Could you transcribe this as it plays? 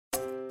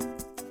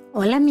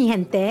Hola, mi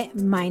gente.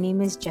 My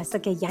name is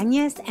Jessica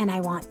Yanez, and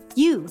I want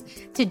you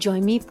to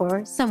join me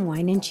for some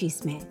Wine and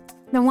Chisme.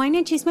 The Wine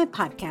and Chisme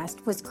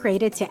podcast was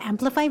created to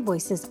amplify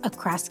voices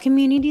across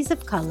communities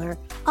of color,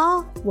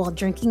 all while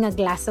drinking a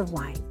glass of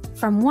wine.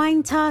 From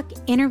wine talk,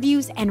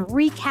 interviews, and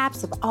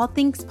recaps of all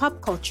things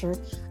pop culture,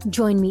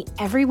 join me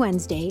every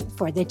Wednesday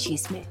for the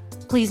Chisme.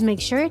 Please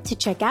make sure to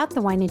check out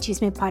the Wine and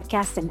Chisme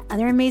podcast and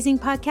other amazing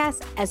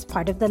podcasts as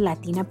part of the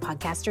Latina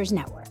Podcasters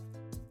Network.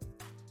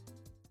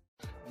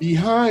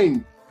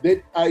 Behind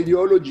that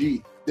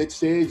ideology that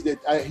says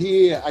that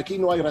aquí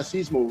no hay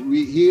racismo,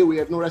 we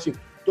have no racism,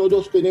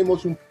 todos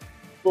tenemos un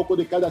poco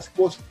de cada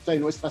cosa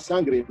en nuestra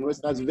sangre, en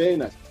nuestras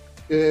venas.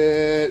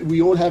 We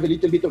all have a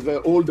little bit of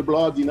all the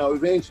blood in our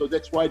veins, so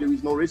that's why there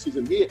is no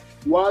racism here.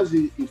 Was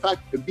in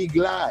fact a big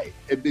lie,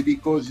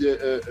 because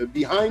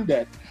behind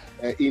that,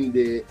 in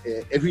the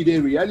everyday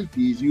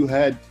realities, you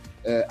had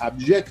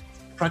abject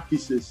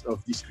practices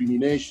of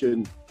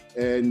discrimination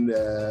and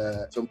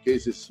some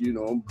cases,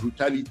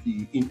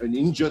 brutality in an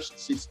unjust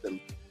system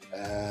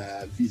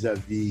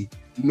vis-a-vis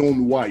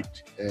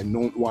non-white and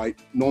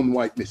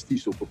non-white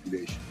mestizo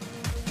population.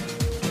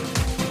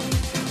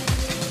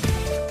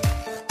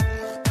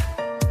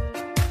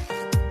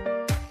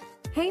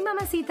 Hey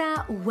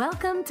mamacita,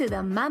 welcome to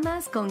the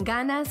Mamas con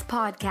Ganas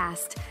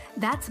podcast.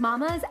 That's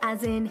mamas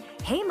as in,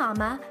 hey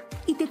mama,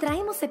 y te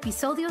traemos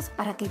episodios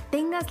para que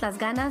tengas las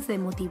ganas de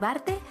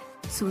motivarte,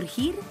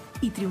 surgir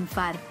y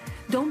triunfar.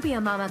 Don't be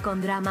a mama con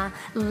drama,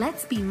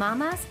 let's be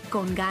mamas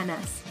con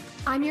ganas.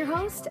 I'm your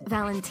host,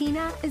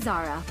 Valentina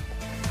Izara.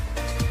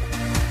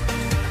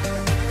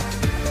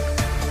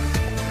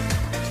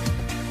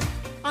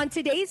 On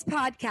today's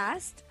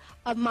podcast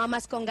of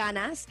Mamas con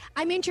Ganas,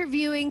 I'm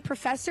interviewing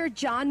Professor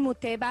Jean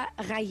Muteba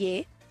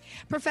Rahier,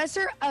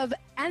 Professor of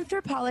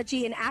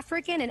Anthropology in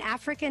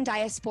African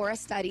Diaspora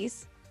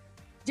Studies,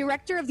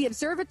 Director of the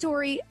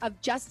Observatory of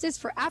Justice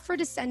for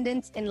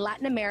Afro-descendants in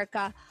Latin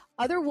America,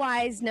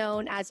 otherwise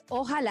known as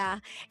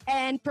OJALA,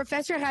 and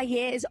Professor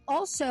Rahier is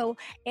also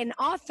an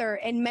author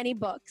in many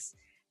books.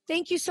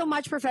 Thank you so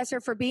much, Professor,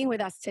 for being with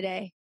us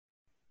today.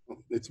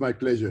 It's my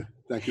pleasure.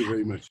 Thank you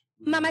very much.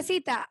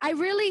 Mamacita, I'm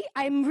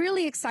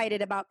really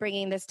excited about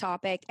bringing this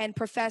topic and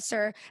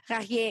Professor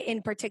Rahier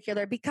in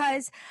particular,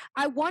 because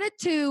I wanted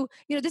to,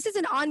 this is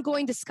an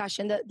ongoing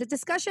discussion. The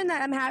discussion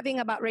that I'm having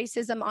about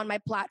racism on my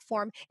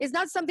platform is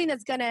not something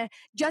that's going to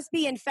just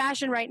be in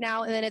fashion right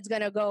now and then it's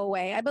going to go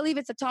away. I believe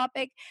it's a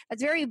topic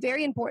that's very,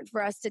 very important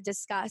for us to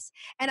discuss.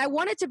 And I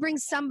wanted to bring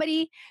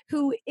somebody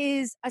who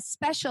is a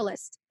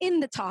specialist in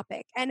the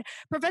topic. And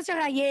Professor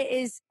Rahier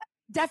is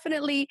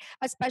definitely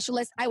a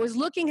specialist. I was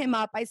looking him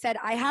up. I said,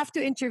 I have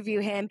to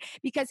interview him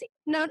because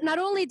not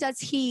only does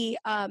he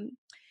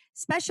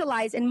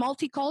specialize in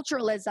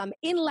multiculturalism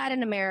in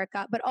Latin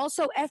America, but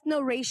also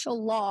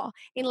ethno-racial law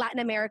in Latin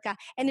America.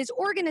 And his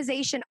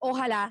organization,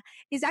 OJALA,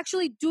 is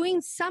actually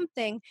doing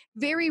something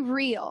very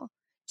real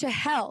to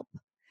help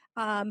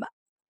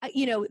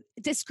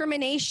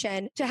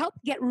discrimination, to help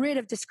get rid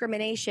of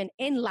discrimination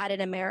in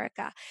Latin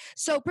America.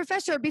 So,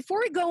 Professor, before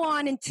we go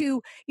on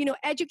into,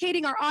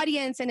 educating our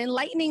audience and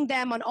enlightening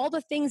them on all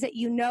the things that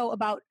you know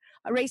about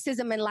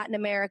racism in Latin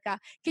America,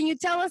 can you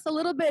tell us a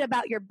little bit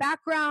about your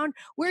background,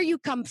 where you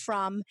come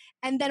from,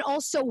 and then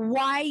also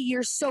why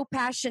you're so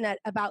passionate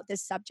about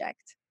this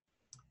subject?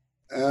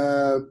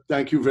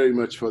 Thank you very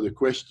much for the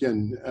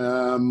question.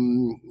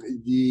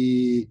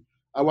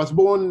 I was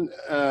born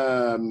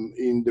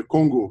in the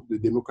Congo, the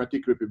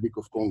Democratic Republic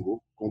of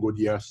Congo, Congo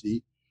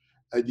DRC,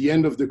 at the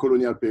end of the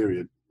colonial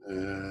period,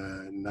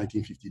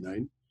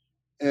 1959.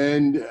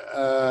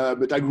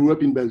 But I grew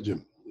up in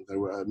Belgium.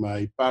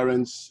 My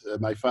parents,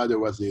 my father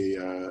was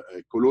a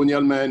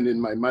colonial man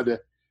and my mother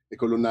a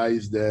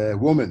colonized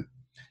woman.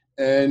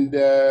 And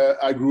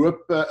I grew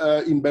up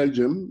in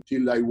Belgium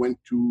till I went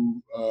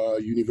to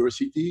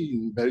university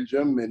in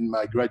Belgium, and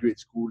my graduate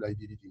school, I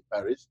did it in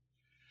Paris.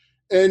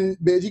 And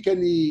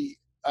basically,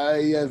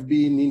 I have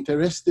been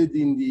interested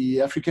in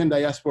the African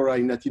diaspora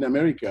in Latin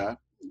America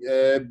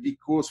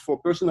because, for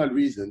personal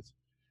reasons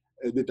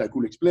that I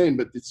could explain,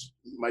 but it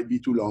might be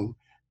too long,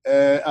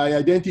 I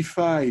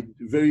identified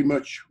very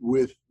much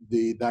with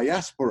the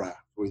diaspora,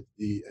 with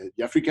the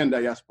African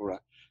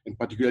diaspora, and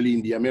particularly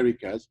in the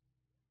Americas,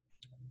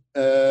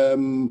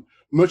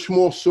 much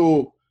more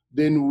so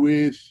than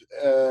with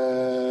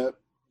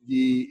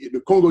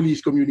the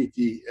Congolese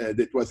community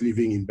that was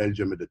living in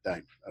Belgium at the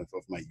time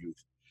of my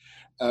youth,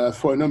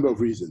 for a number of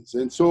reasons.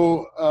 And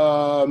so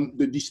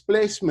the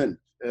displacement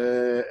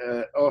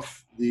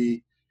of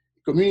the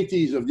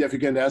communities of the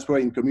African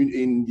diaspora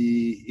in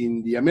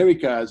the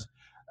Americas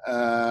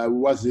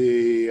was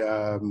a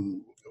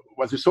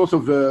source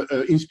of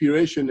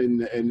inspiration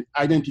and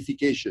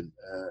identification.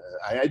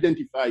 I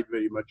identified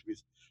very much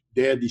with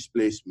their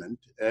displacement.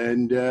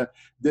 And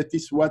that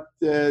is what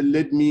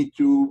led me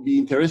to be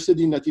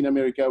interested in Latin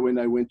America when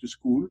I went to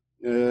school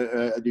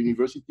at the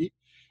university.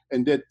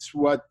 And that's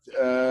what,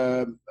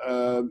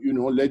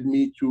 led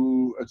me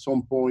to, at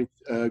some point,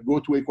 go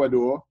to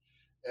Ecuador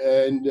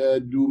and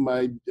do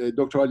my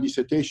doctoral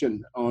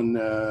dissertation on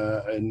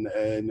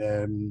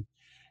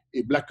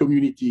a Black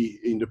community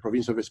in the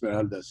province of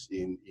Esmeraldas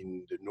in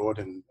the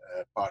northern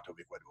part of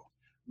Ecuador.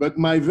 But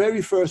my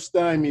very first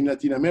time in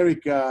Latin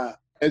America,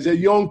 as a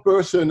young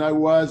person, I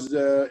was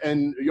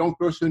and a young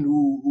person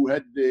who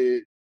had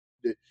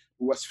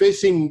who was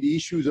facing the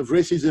issues of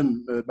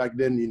racism back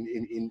then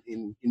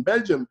in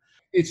Belgium.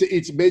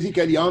 It's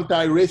basically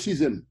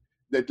anti-racism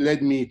that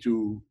led me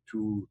to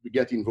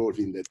get involved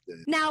in that.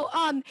 Now,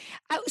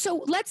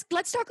 so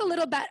let's talk a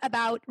little bit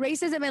about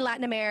racism in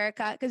Latin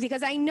America,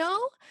 because I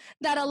know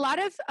that a lot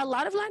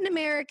of Latin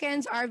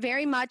Americans are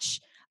very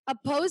much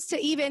opposed to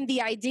even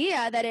the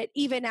idea that it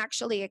even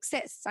actually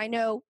exists.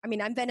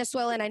 I'm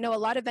Venezuelan. I know a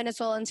lot of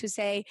Venezuelans who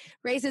say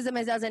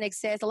racism doesn't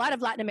exist. A lot of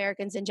Latin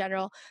Americans in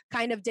general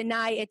kind of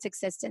deny its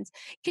existence.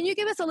 Can you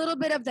give us a little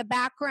bit of the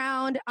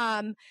background?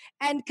 And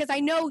because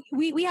I know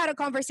we had a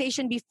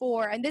conversation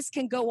before, and this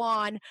can go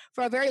on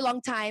for a very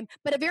long time,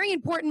 but a very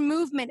important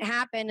movement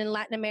happened in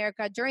Latin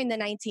America during the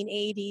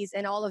 1980s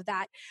and all of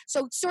that.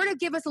 So sort of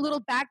give us a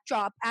little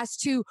backdrop as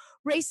to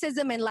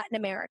racism in Latin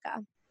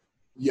America.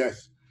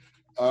 Yes.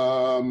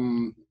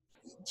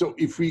 So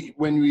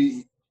when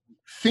we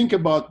think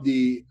about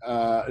the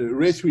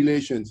race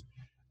relations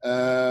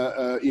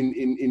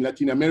in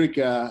Latin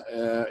America,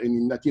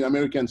 in Latin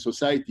American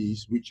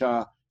societies, which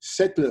are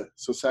settler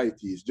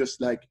societies,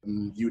 just like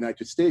the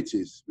United States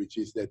is, which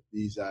is that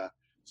these are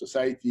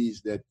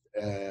societies that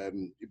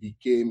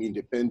became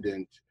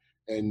independent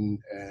and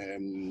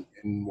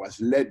was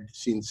led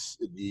since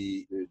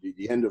the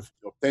end of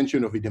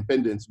obtention of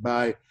independence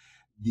by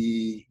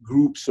the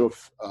groups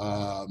of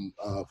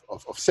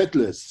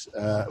settlers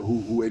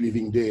who were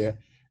living there.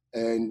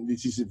 And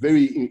this is a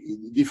very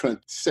different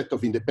set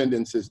of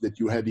independences that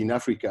you had in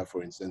Africa,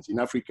 for instance. In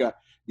Africa,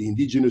 the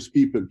indigenous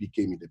people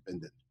became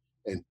independent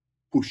and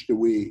pushed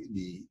away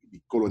the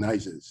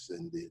colonizers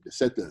and the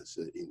settlers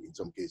in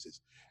some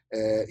cases.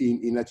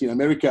 In Latin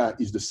America,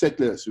 it's the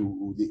settlers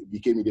who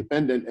became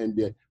independent, and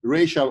the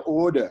racial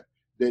order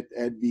that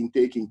had been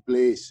taking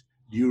place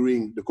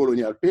during the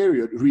colonial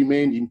period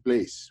remained in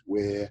place,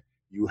 where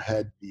you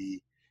had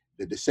the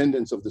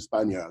descendants of the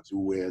Spaniards,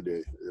 who were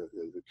the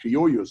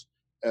criollos,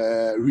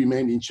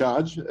 remained in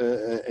charge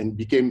and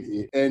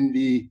became, and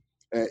the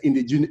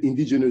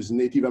indigenous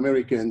Native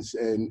Americans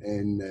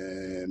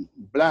and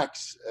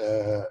blacks.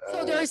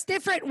 So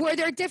were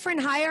there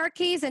different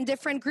hierarchies and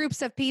different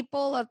groups of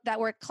people that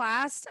were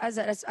classed as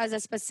a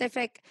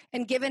specific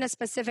and given a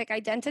specific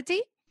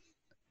identity?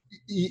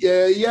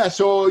 Yeah,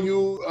 so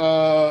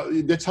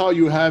that's how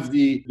you have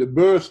the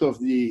birth of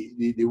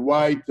the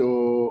white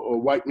or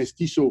white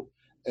mestizo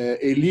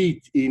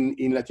elite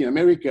in Latin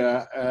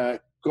America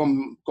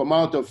come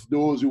out of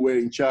those who were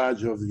in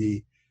charge of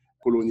the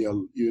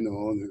colonial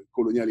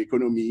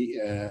economy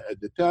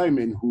at the time,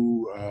 and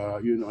who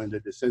and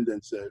the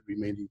descendants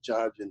remained in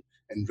charge and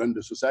run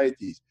the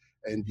societies.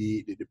 And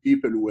the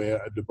people who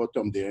were at the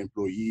bottom, their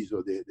employees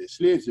or their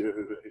slaves,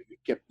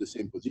 kept the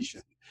same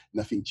position.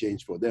 Nothing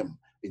changed for them.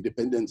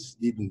 Independence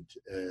didn't,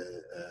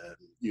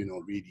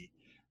 really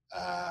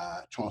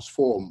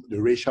transform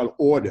the racial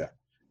order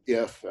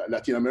of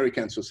Latin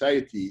American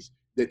societies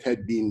that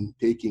had been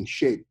taking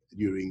shape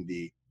during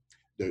the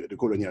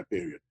colonial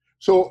period.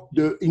 So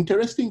the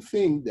interesting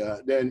thing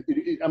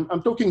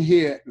I'm talking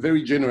here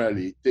very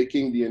generally,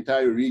 taking the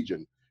entire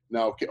region.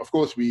 Now, of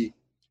course, we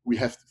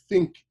have to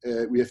think,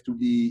 we have to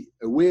be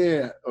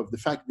aware of the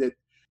fact that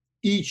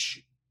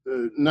each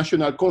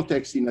national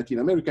context in Latin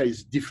America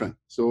is different.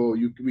 So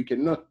we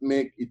cannot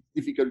make it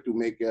difficult to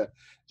make a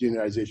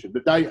generalization.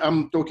 But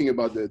I'm talking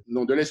about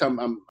nonetheless,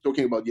 I'm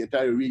talking about the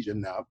entire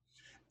region now.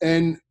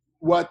 And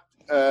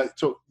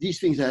so these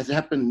things has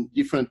happened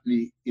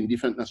differently in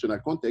different national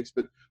contexts.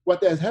 But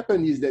what has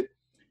happened is that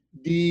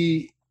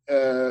the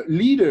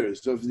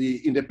leaders of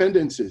the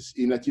independences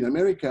in Latin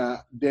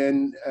America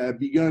then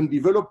began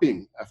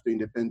developing, after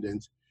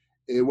independence,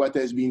 what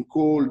has been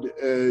called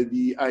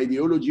the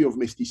ideology of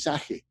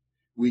mestizaje,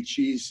 which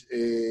is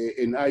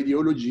an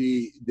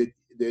ideology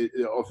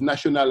of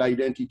national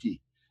identity.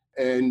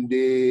 And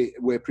they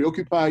were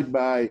preoccupied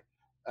by,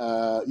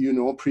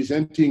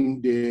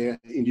 presenting their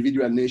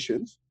individual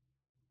nations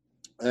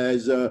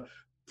as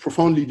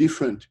profoundly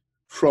different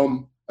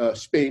from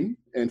Spain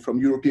and from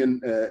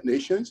European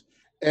nations.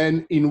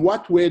 And in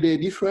what were they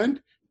different?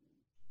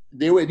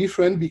 They were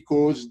different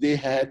because they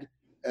had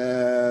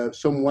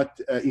somewhat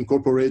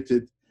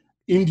incorporated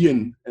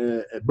Indian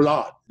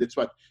blood. That's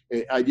what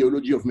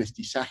ideology of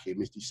mestizaje.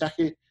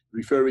 Mestizaje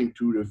referring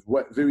to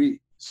the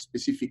very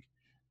specific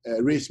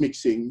race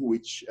mixing,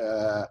 which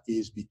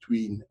is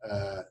between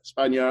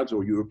Spaniards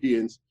or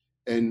Europeans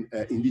and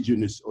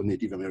indigenous or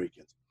Native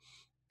Americans,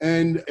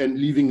 and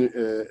leaving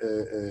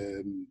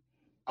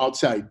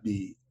outside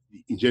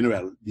in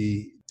general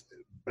the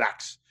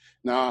blacks.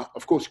 Now,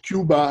 of course,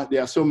 Cuba,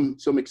 there are some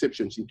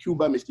exceptions. In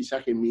Cuba,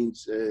 mestizaje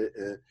means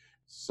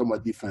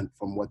somewhat different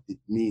from what it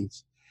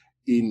means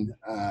in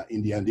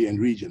the Andean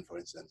region, for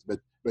instance.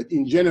 But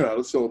in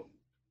general, so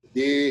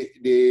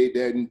They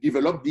then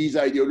developed these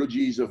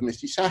ideologies of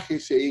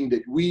mestizaje, saying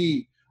that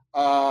we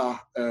are,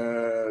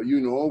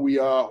 we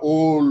are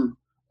all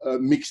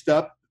mixed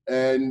up,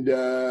 and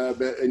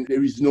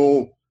there is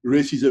no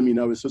racism in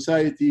our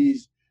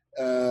societies,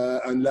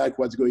 unlike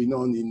what's going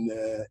on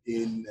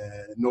in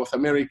North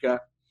America.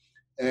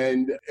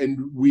 And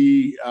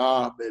we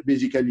are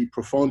basically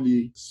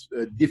profoundly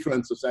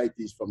different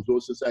societies from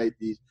those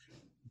societies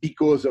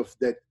because of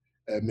that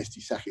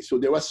mestizaje. So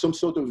there was some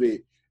sort of a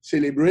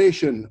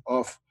celebration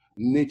of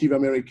Native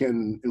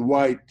American and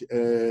white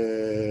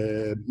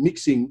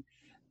mixing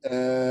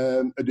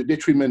at the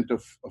detriment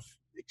of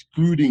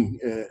excluding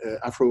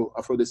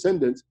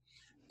Afro-descendants.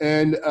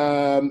 And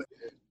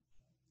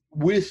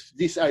with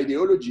this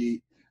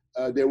ideology,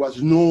 there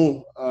was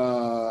no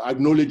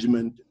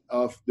acknowledgement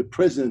of the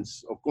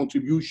presence or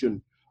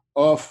contribution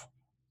of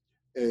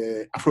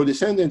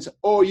Afro-descendants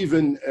or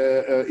even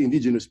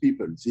indigenous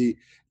people. See,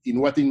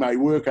 in my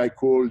work I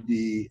call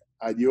the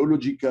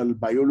ideological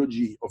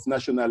biology of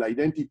national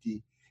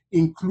identity,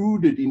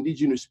 included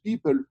indigenous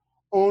people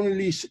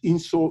only in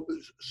so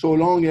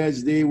long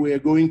as they were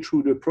going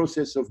through the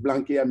process of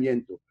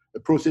blanqueamiento, a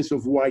process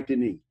of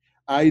whitening,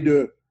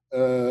 either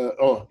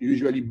or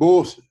usually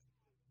both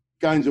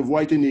kinds of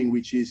whitening,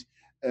 which is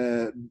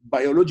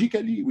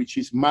biologically, which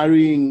is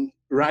marrying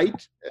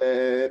right,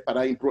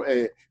 para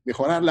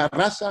mejorar la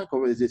raza,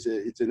 como it's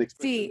an expression.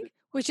 Sí,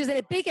 which is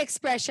a big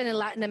expression in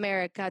Latin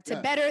America, to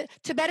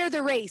better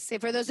the race.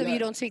 For those of you who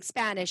don't speak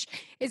Spanish,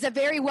 is a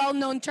very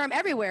well-known term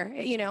everywhere,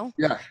 you know.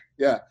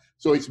 Yeah.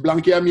 So it's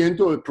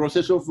blanqueamiento, a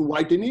process of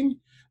whitening,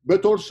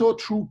 but also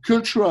through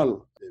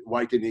cultural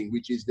whitening,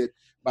 which is that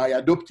by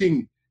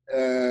adopting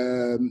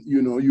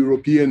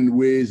European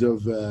ways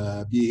of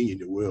being in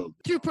the world.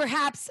 Through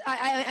perhaps,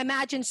 I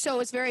imagine so,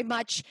 it's very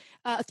much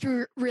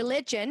through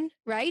religion,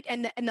 right?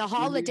 And the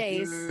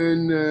holidays.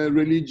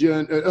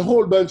 Religion, a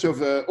whole bunch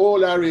of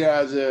all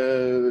areas,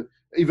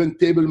 even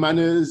table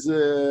manners,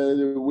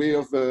 way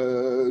of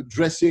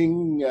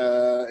dressing,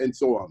 and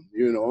so on,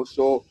 you know.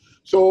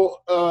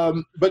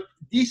 But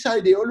this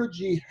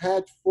ideology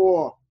had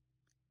for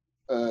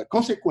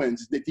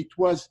consequence that it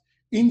was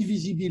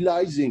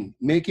invisibilizing,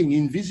 making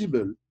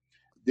invisible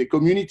the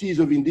communities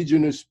of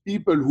indigenous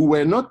people who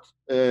were not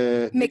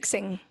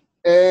mixing,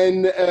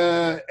 and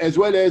as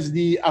well as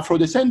the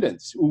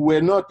Afro-descendants who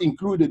were not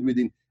included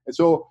within. And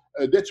so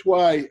that's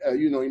why,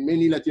 in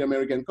many Latin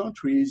American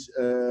countries,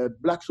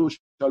 Black social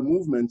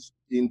movements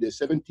in the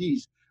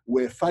 70s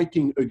were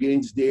fighting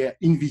against their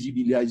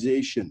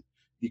invisibilization,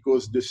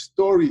 because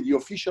the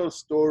official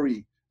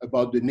story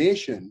about the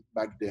nation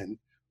back then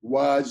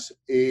was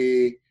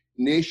a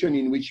nation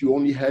in which you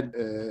only had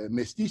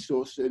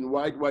mestizos and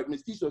white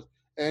mestizos,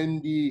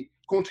 and the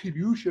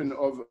contribution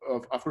of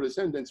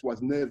Afro-descendants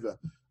was never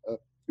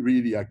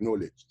really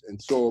acknowledged.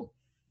 And so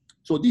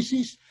this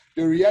is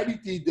the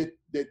reality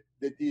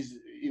that is,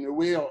 in a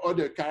way or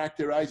other,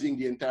 characterizing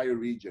the entire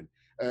region.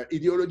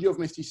 Ideology of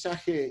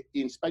mestizaje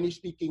in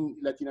Spanish-speaking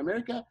Latin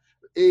America,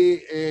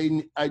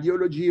 an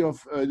ideology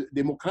of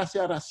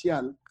democracia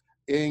racial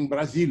in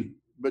Brazil,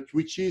 but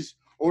which is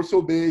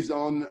also based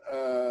on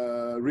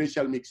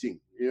racial mixing,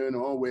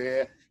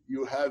 where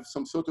you have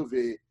some sort of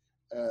a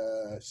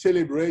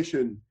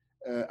celebration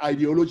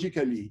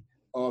ideologically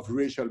of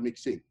racial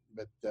mixing.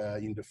 But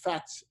in the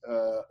facts,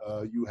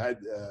 you had,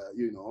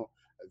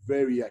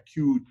 very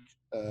acute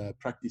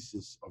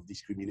practices of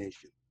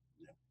discrimination.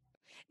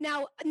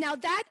 Now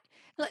that,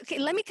 okay,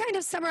 let me kind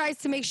of summarize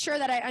to make sure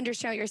that I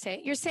understand what you're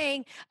saying. You're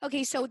saying,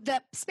 okay, so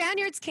the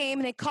Spaniards came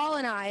and they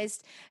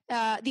colonized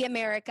the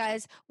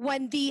Americas.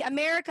 When the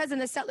Americas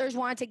and the settlers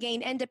wanted to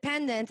gain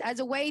independence as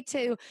a way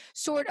to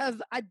sort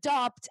of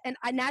adopt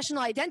a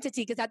national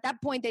identity, because at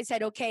that point they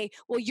said, okay,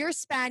 well, you're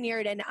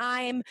Spaniard and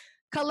I'm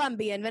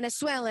Colombian,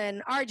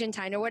 Venezuelan,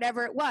 Argentine, or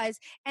whatever it was.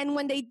 And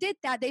when they did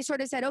that, they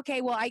sort of said, okay,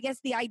 well, I guess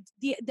the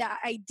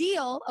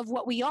ideal of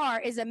what we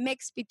are is a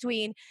mix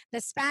between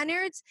the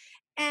Spaniards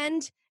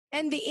and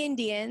the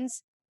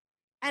Indians.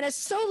 And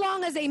so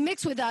long as they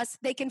mix with us,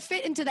 they can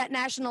fit into that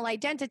national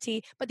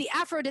identity. But the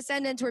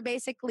Afro-descendants were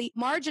basically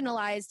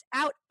marginalized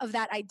out of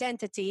that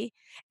identity.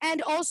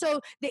 And also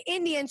the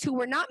Indians, who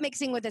were not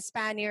mixing with the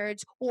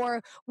Spaniards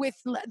or with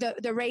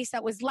the race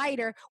that was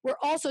lighter, were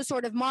also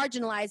sort of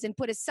marginalized and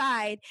put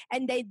aside.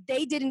 And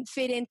they didn't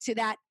fit into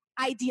that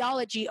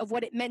ideology of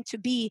what it meant to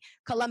be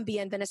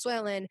Colombian,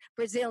 Venezuelan,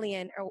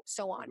 Brazilian, or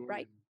so on,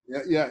 right?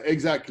 Yeah,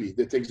 exactly.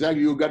 That's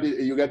exactly, you got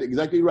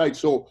exactly right.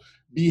 So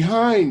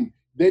behind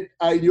that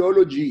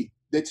ideology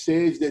that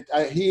says that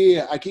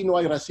aquí no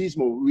hay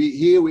racismo,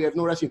 we have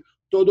no racism.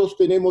 Todos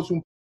tenemos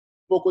un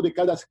poco de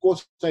cada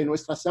cosa en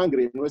nuestra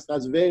sangre, en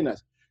nuestras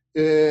venas.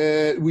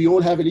 We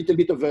all have a little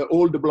bit of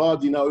all the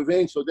blood in our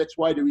veins, so that's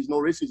why there is no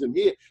racism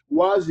here,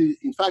 was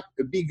in fact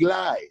a big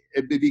lie,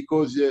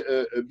 because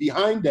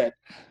behind that,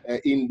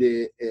 in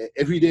the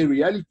everyday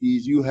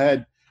realities, you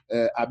had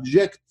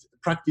abject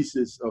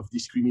practices of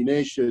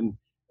discrimination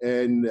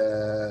and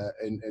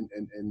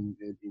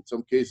in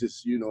some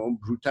cases,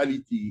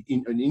 brutality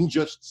in an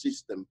unjust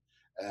system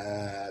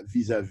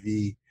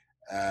vis-a-vis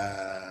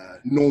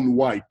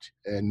non-white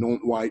and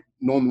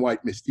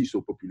non-white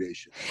mestizo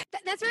population.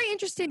 That's very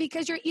interesting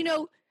because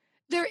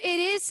there it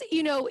is,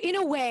 in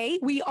a way,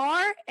 we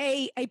are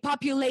a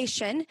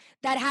population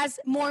that has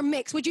more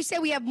mix. Would you say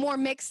we have more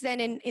mix than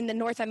in the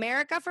North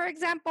America, for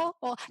example?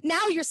 Well,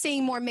 now you're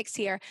seeing more mix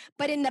here,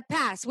 but in the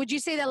past, would you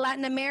say that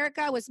Latin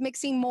America was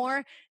mixing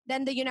more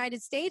than the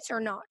United States or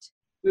not?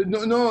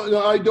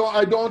 No, I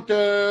don't.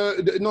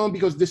 No,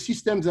 because the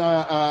systems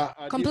are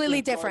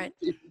completely different.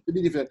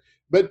 Different.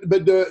 But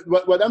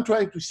what I'm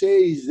trying to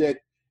say is that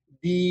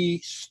the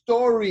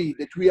story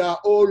that we are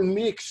all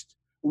mixed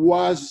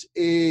was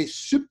a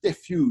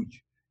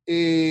subterfuge,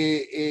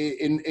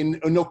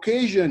 an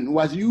occasion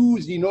was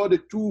used in order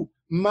to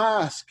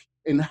mask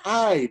and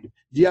hide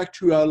the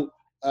actual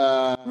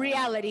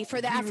reality for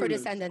the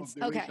Afro-descendants.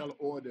 Okay. Racial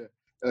order,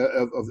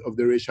 of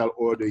the racial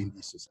order in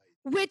this society.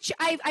 Which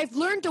I've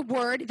learned a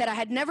word that I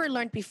had never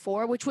learned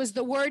before, which was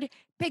the word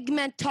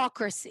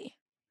pigmentocracy.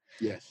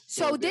 Yes.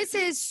 So this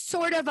is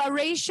sort of a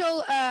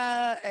racial.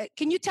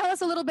 Can you tell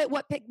us a little bit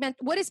what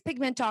is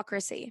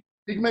pigmentocracy?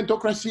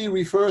 Pigmentocracy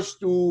refers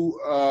to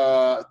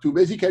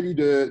basically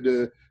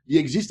the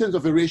existence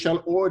of a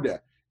racial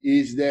order.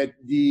 Is that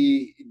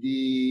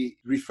the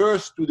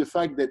refers to the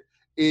fact that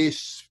a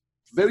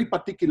very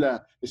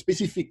particular, a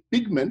specific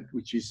pigment,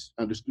 which is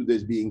understood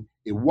as being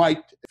a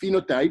white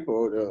phenotype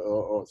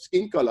or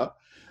skin color,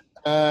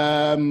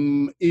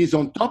 is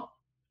on top,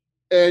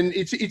 and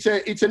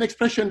it's an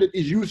expression that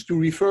is used to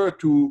refer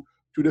to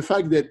the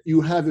fact that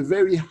you have a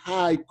very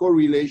high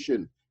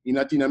correlation in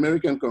Latin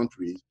American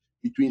countries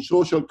between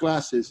social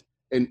classes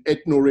and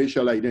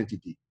ethno-racial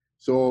identity.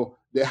 So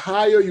the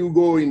higher you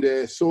go in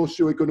the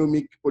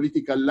socio-economic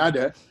political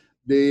ladder,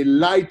 the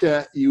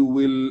lighter you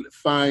will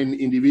find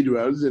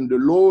individuals, and the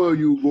lower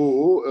you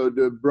go,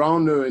 the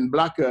browner and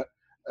blacker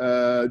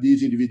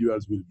these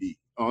individuals will be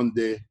on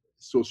the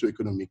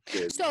socioeconomic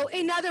level. So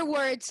in other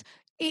words,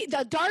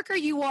 the darker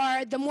you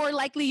are, the more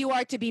likely you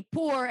are to be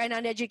poor and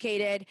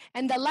uneducated,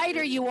 and the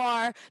lighter you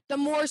are, the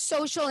more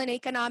social and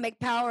economic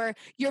power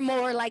you're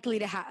more likely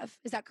to have.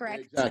 Is that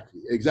correct?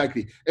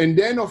 Exactly. And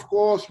then, of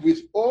course,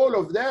 with all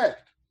of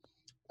that,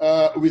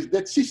 with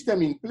that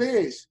system in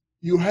place,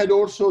 you had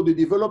also the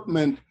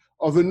development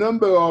of a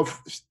number of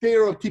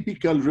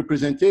stereotypical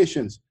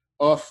representations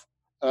of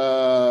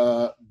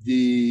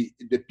the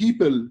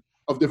people,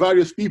 of the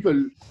various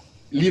people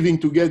living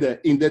together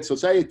in that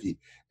society,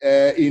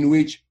 in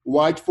which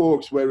white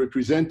folks were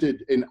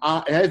represented and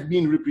have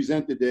been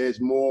represented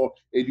as more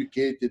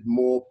educated,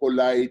 more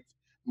polite,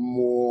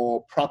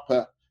 more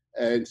proper,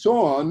 and so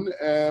on,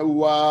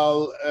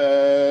 while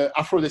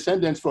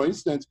Afro-descendants, for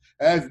instance,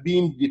 have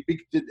been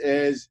depicted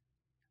as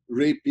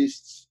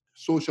rapists,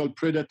 social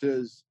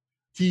predators,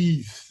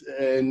 thieves,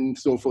 and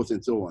so forth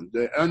and so on.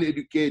 The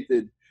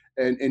uneducated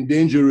and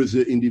dangerous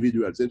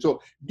individuals. And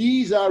so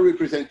these are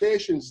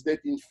representations that,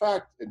 in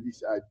fact, and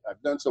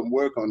I've done some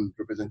work on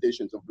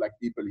representations of Black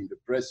people in the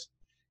press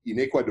in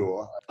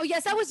Ecuador. Oh,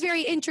 yes, that was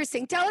very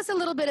interesting. Tell us a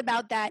little bit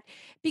about that,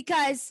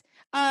 because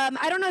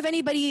I don't know if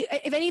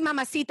any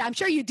mamacita, I'm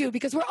sure you do,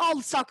 because we're all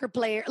soccer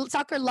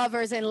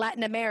lovers in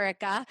Latin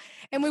America,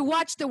 and we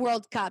watch the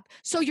World Cup.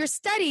 So your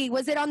study,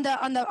 was it on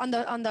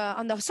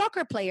the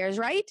soccer players,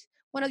 right?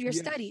 One of your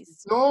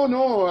studies?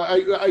 No.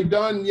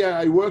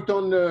 I worked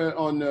on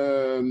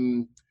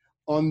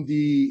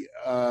the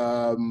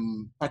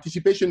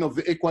participation of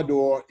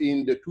Ecuador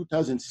in the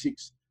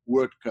 2006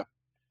 World Cup.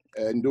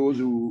 And those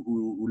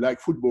who like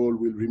football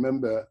will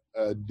remember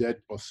that,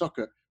 or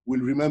soccer,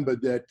 will remember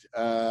that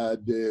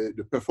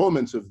the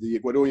performance of the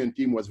Ecuadorian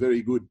team was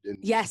very good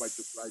and quite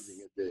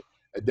surprising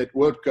at that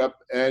World Cup.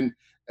 And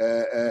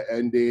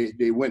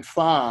they went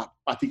far,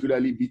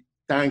 particularly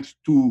thanks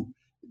to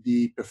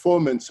the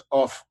performance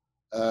of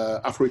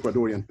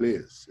Afro-Ecuadorian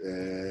players.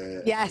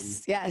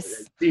 Yes.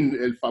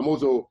 El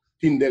famoso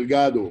Tin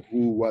Delgado,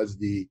 who was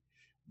the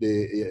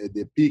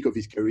peak of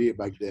his career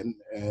back then,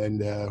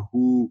 and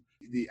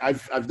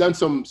I've done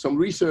some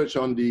research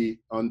on the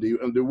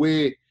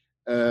way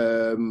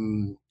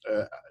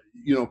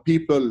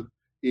people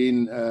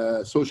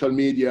in social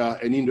media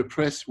and in the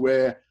press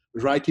were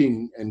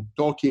writing and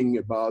talking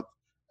about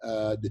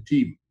the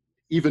team,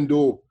 even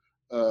though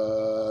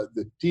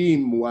the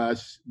team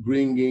was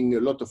bringing a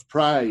lot of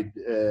pride,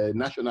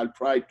 national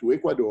pride, to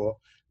Ecuador.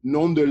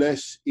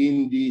 Nonetheless,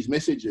 in these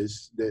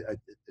messages at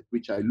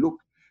which I look,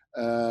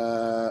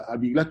 I'll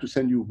be glad to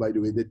send you, by the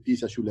way, that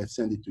piece. I should have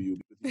sent it to you.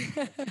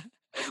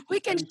 We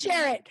can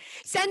share it.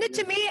 Send it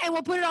to me and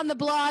we'll put it on the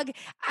blog.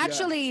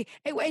 Actually,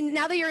 and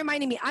now that you're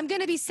reminding me, I'm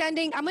going to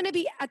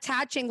be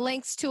attaching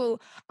links to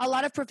a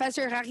lot of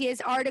Professor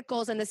Rahier's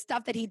articles and the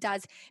stuff that he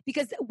does,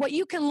 because what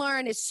you can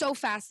learn is so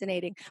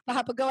fascinating.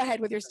 Bahapa, go ahead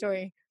with your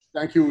story.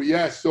 Thank you.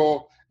 Yes.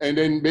 So, and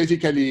then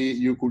basically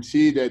you could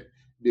see that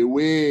the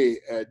way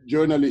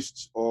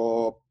journalists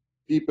or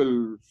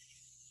people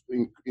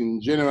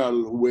in general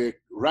who were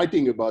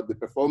writing about the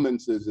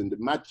performances and the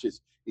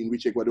matches in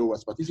which Ecuador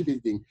was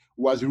participating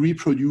was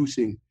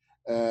reproducing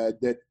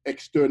that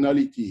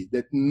externality,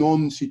 that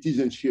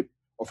non-citizenship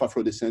of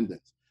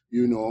Afro-descendants.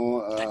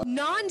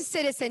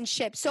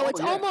 Non-citizenship. So it's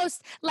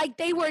almost like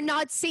they were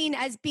not seen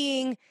as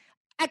being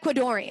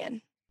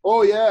Ecuadorian.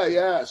 Oh,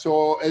 yeah.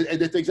 So and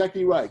that's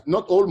exactly right.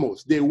 Not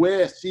almost. They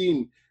were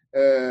seen.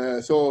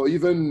 So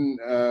even,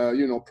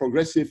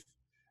 progressive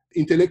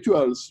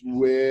intellectuals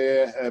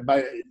were,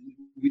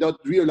 without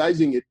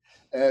realizing it,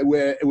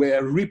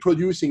 were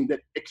reproducing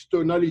that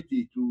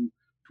externality to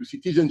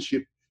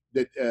citizenship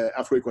that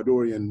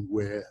Afro-Ecuadorian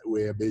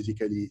were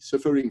basically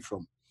suffering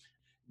from.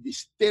 The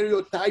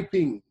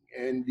stereotyping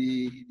and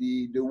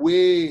the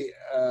way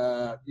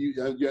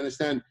you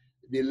understand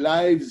the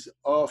lives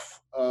of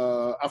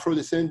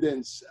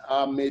Afro-descendants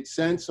are made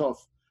sense of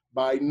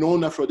by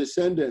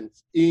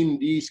non-Afro-descendants in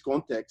these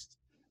contexts,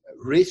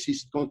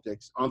 racist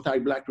contexts,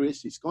 anti-Black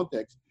racist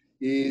contexts,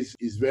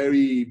 is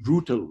very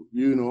brutal,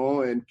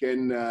 and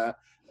can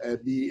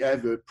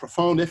have a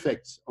profound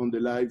effects on the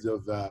lives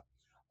of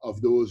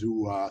those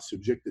who are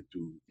subjected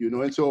to,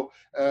 And so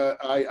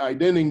I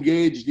then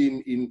engaged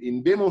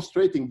in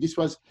demonstrating.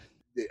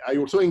 I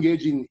also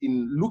engaged in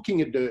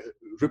looking at the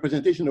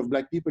representation of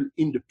Black people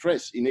in the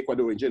press in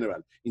Ecuador in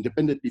general,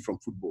 independently from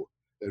football.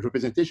 The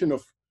representation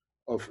of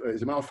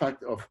as a matter of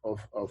fact, of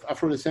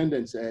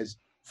Afro-descendants as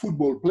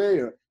football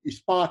player is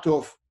part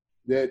of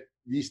the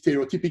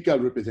stereotypical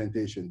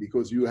representation,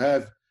 because you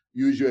have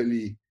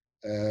usually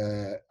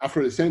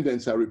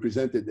Afro-descendants are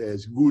represented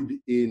as good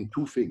in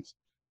two things: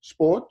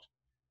 sport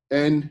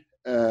and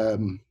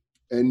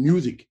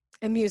music.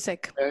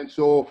 And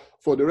so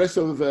for the rest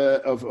of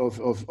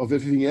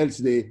everything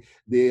else,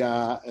 they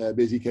are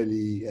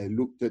basically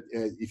looked at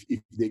as,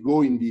 if they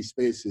go in these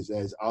spaces,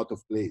 as out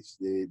of place.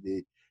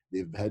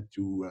 They've had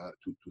to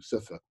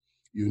suffer,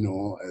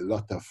 a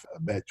lot of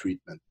bad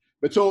treatment.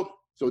 But so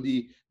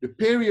the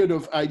period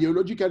of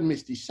ideological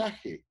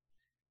mestizaje,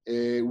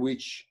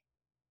 which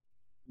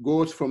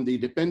goes from the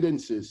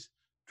independences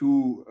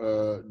to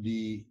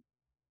the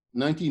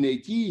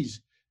 1980s,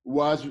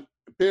 was a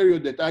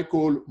period that I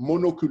call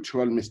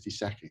monocultural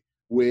mestizaje,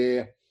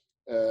 where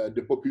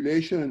the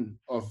population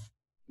of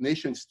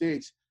nation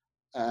states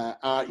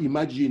are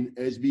imagined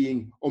as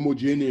being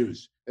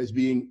homogeneous, as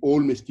being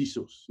all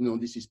mestizos.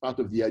 This is part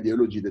of the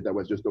ideology that I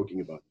was just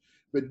talking about.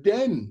 But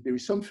then there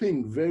is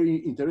something very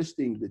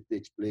interesting that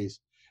takes place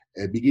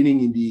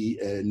beginning in the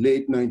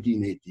late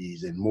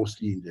 1980s and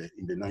mostly in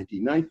the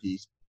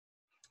 1990s,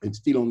 and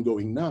still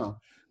ongoing now,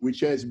 which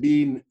has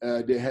been,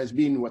 there has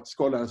been what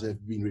scholars have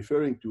been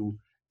referring to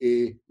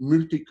a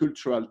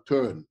multicultural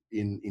turn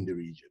in the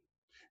region.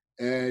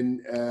 And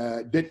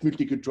that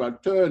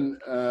multicultural turn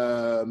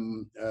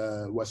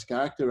was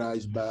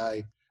characterized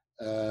by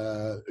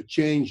a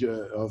change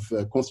of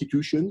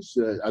constitutions,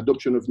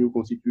 adoption of new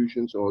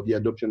constitutions, or the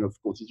adoption of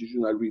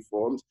constitutional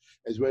reforms,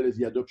 as well as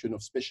the adoption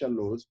of special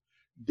laws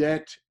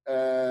that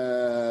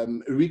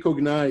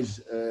recognize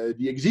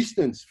the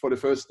existence for the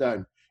first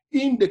time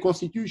in the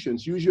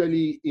constitutions,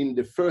 usually in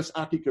the first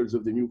articles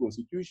of the new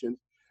constitution,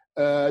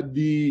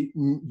 the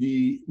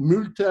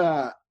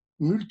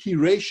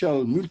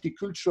multiracial,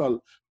 multicultural,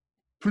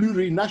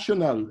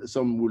 plurinational,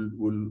 some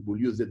will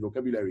use that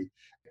vocabulary,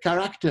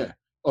 character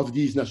of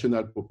these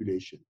national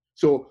populations.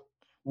 So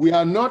we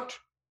are not,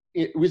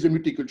 with the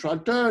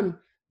multicultural turn,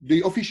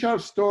 the official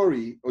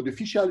story or the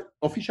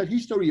official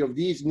history of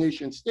these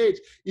nation states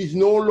is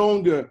no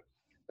longer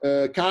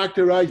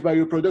characterized by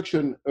a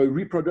reproduction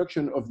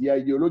of the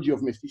ideology of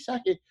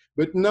mestizaje,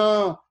 but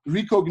now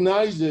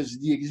recognizes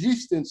the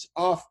existence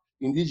of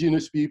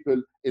indigenous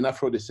people and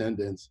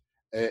Afro-descendants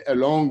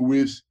along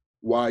with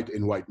white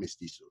and white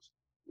mestizos.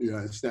 You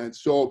understand?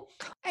 So,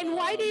 and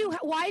why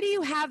do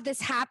you have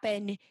this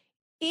happen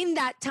in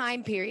that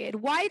time period?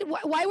 Why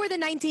were the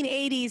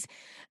 1980s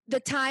the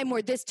time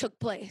where this took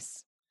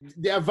place?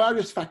 There are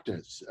various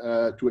factors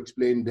to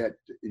explain that.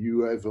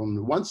 You have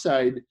on one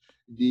side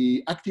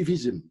the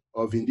activism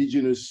of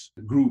indigenous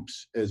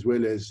groups as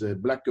well as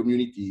Black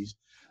communities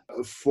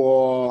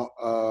for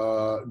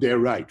their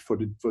right, for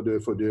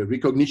the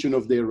recognition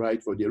of their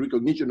right, for the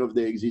recognition of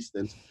their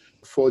existence,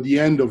 for the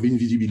end of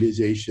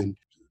invisibilization.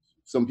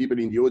 Some people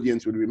in the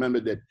audience will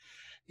remember that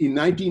in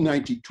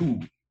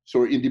 1992,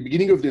 so in the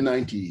beginning of the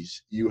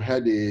 90s, you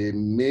had a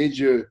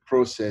major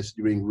process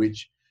during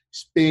which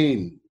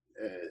Spain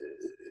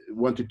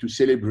wanted to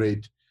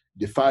celebrate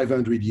the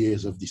 500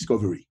 years of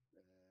discovery,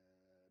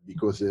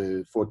 because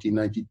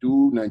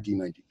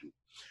 1992.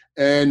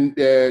 And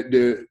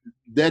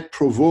that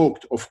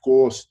provoked, of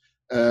course,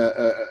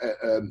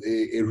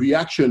 a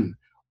reaction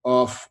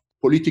of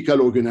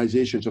political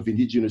organizations of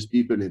indigenous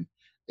people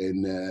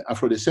and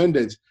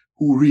Afro-descendants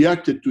who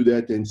reacted to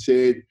that and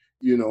said,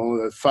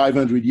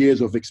 500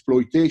 years of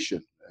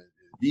exploitation.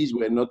 These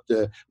were not,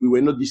 we were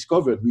not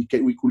discovered. We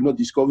could not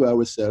discover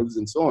ourselves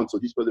and so on. So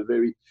this was a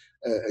very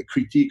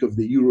critique of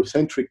the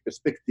Eurocentric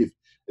perspective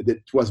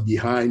that was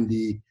behind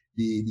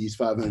these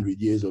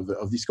 500 years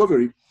of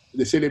discovery,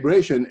 the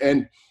celebration.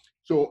 And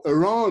so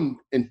around,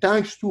 and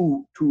thanks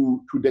to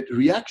that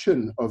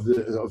reaction of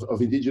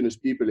indigenous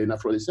people and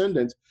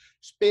Afro-descendants,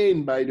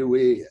 Spain, by the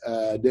way,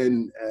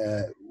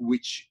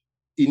 which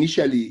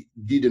initially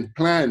didn't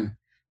plan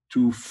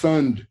to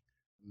fund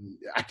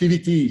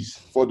activities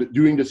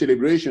during the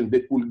celebration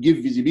that will give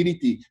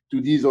visibility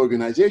to these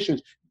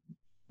organizations,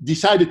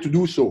 decided to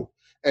do so.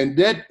 And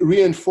that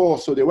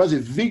reinforced, so there was a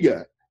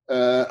vigor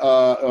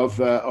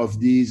of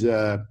these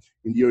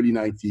in the early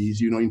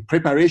 90s, in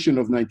preparation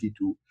of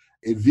 92,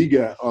 a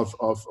vigor of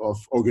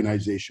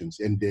organizations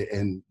and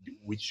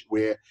which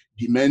were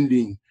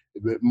demanding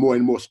more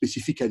and more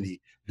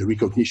specifically the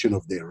recognition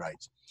of their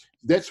rights.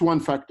 That's one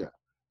factor.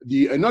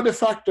 Another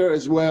factor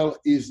as well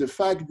is the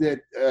fact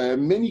that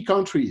many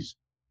countries,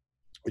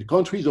 the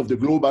countries of the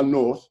global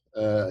north,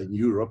 in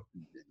Europe,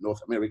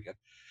 North America,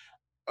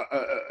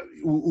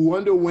 who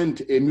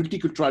underwent a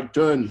multicultural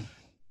turn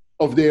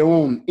of their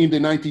own in the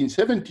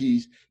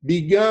 1970s,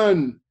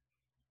 began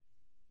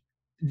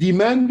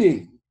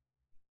demanding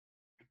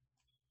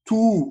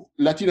to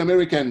Latin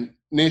American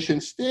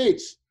nation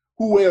states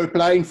who were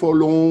applying for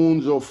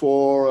loans or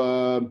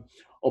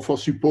for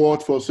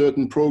support for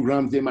certain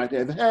programs they might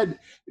have had,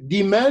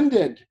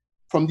 demanded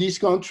from these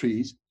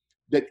countries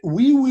that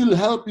we will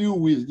help you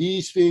with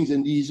these things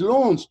and these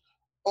loans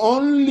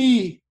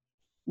only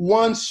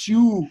once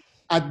you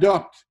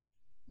adopt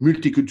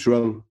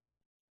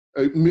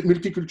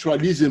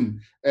multiculturalism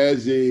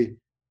as a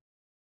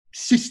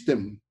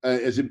system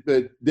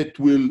that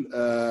will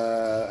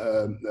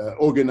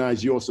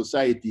organize your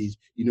societies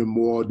in a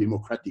more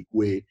democratic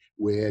way,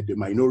 where the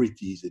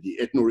minorities, the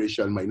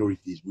ethno-racial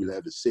minorities, will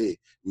have a say,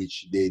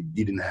 which they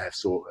didn't have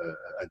so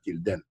until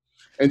then.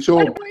 And so,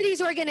 what were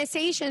these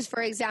organizations,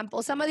 for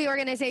example? Some of the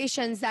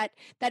organizations that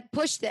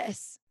push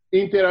this?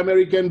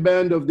 Inter-American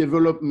Band of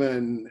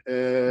Development,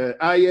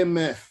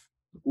 IMF,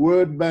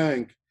 World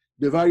Bank,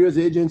 the various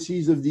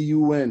agencies of the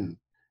UN,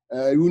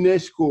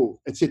 UNESCO,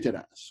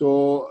 etc.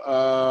 So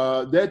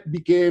that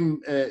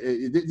became,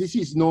 this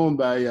is known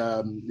by,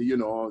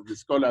 the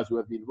scholars who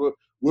have been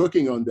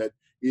working on that,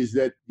 is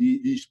that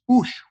this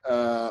push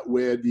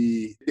where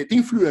the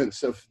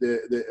influence of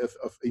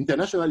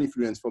international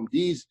influence from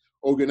these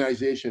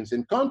organizations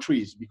and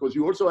countries, because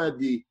you also had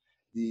the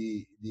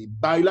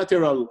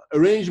bilateral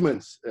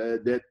arrangements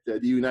that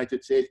the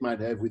United States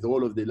might have with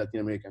all of the Latin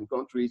American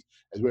countries,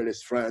 as well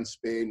as France,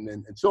 Spain,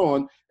 and so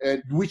on,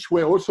 and which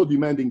were also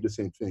demanding the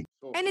same thing.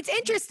 And it's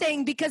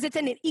interesting because it's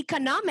an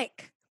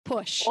economic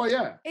push. Oh,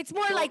 yeah. It's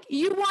more like,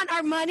 you want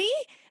our money,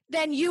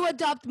 then you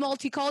adopt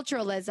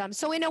multiculturalism.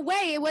 So in a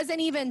way, it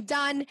wasn't even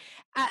done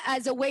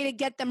as a way to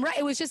get them right.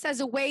 It was just as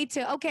a way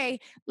to, okay,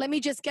 let me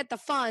just get the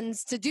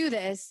funds to do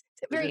this.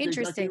 It's very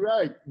interesting.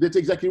 Exactly right. That's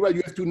exactly right.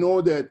 You have to know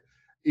that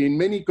in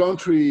many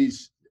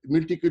countries,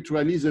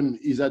 multiculturalism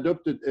is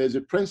adopted as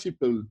a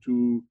principle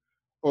to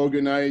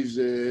organize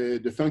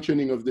the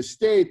functioning of the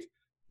state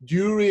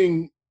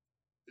during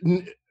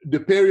the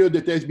period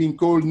that has been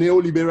called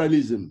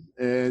neoliberalism.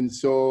 And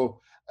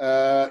so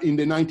in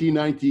the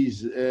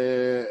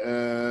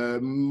 1990s,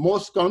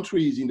 most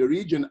countries in the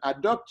region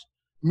adopt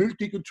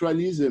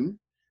multiculturalism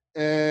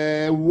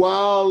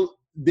while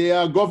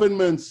their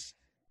governments,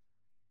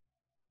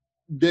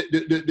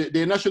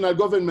 their national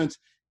governments,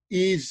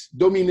 is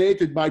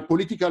dominated by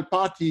political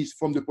parties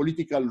from the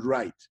political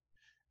right,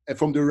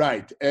 from the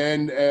right,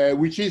 and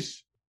which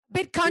is a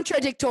bit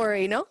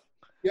contradictory, no?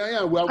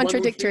 Yeah. Well,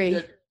 contradictory.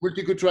 That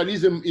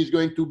multiculturalism is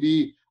going to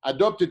be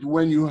adopted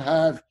when you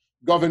have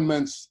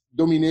governments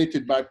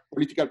dominated by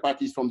political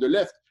parties from the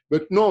left.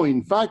 But no,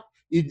 in fact,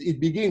 it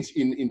begins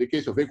in the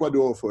case of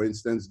Ecuador, for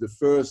instance.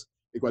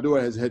 Ecuador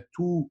has had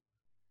two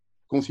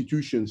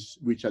constitutions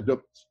which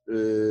adopted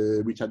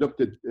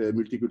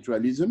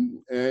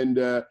multiculturalism, and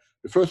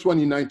the first one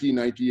in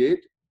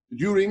 1998,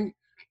 during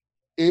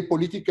a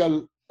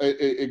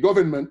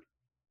government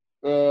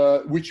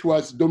which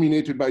was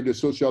dominated by the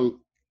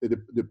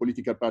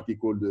political party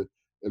called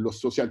Los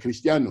Social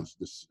Cristianos,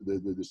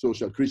 the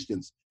social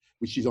Christians,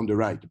 which is on the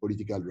right, the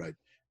political right.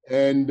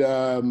 And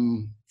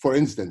for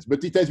instance,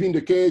 but it has been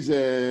the case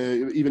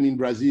even in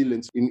Brazil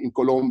and in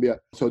Colombia.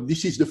 So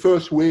this is the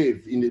first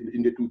wave in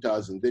the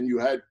 2000s. Then you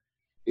had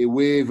a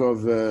wave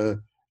of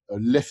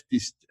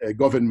leftist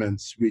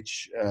governments,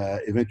 which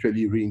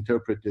eventually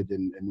reinterpreted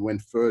and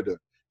went further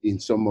in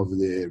some of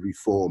the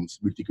reforms,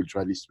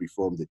 multiculturalist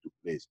reforms that took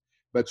place.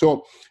 But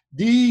so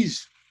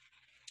this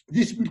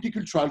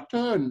multicultural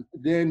turn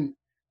then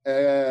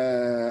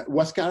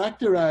was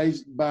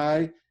characterized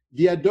by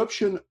the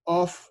adoption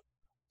of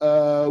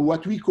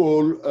what we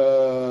call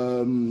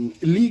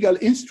legal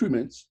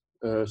instruments,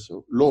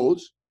 so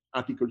laws,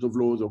 articles of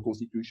laws or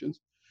constitutions,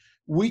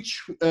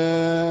 which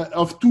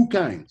of two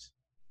kinds.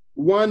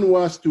 One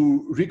was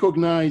to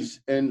recognize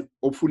and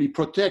hopefully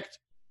protect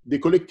the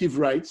collective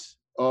rights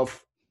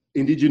of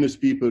indigenous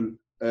people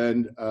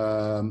and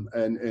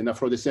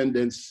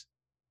Afro-descendants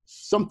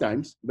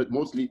sometimes, but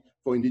mostly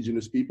for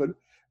indigenous people.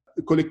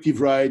 Collective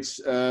rights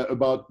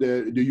about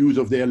the use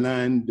of their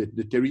land,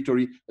 the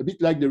territory, a bit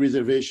like the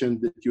reservation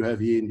that you have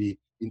here in the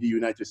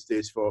United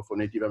States for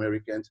Native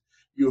Americans.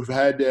 You've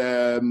had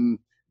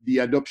the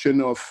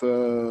adoption of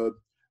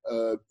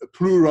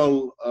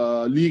plural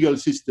legal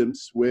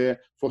systems where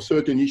for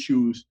certain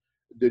issues,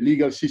 the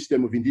legal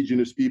system of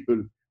indigenous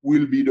people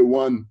will be the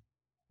one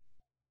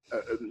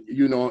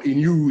in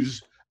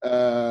use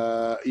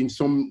in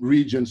some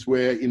regions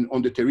where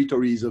on the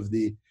territories of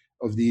the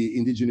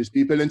indigenous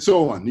people and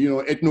so on.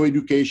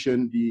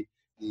 Ethno-education, the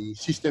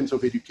systems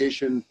of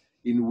education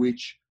in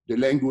which the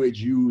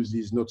language used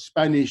is not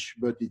Spanish,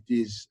 but it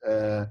is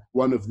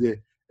one of the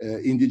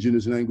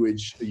indigenous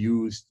language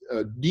used,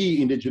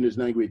 the indigenous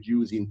language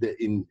used in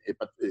a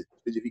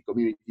specific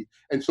community,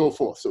 and so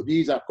forth. So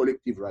these are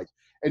collective rights.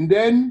 And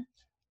then,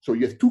 so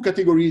you have two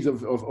categories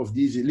of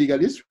these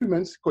legal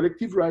instruments: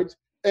 collective rights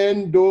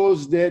and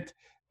those that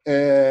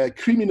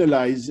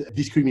criminalize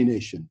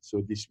discrimination.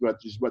 So this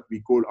is what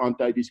we call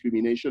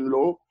anti-discrimination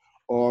law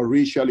or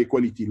racial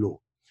equality law.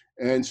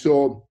 And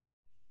so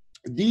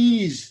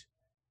these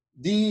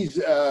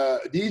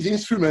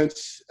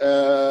instruments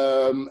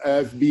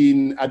have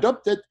been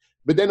adopted,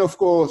 but then of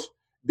course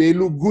they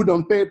look good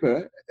on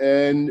paper,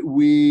 and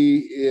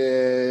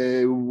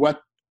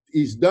what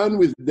is done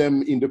with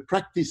them in the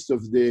practice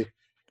of the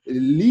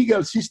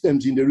legal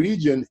systems in the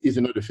region is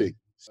another thing.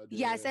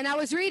 Yes, and I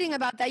was reading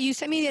about that. You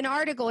sent me an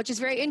article, which is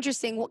very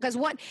interesting, because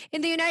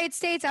in the United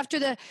States after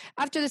the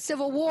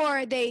Civil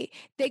War, they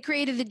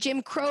created the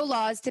Jim Crow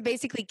laws to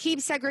basically keep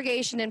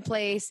segregation in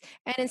place,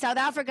 and in South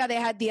Africa they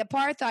had the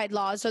apartheid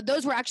laws. So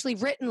those were actually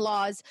written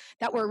laws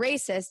that were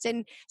racist.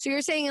 And so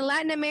you're saying in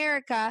Latin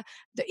America,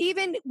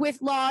 even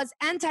with laws,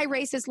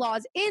 anti-racist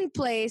laws in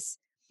place,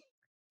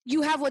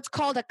 you have what's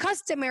called a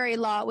customary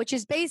law, which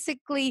is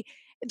basically,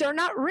 they're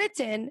not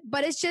written,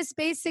 but it's just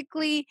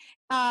basically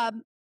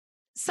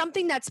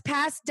something that's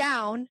passed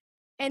down,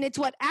 and it's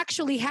what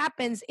actually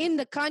happens in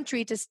the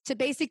country to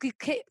basically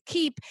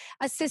keep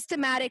a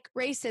systematic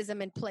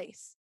racism in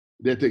place.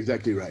 That's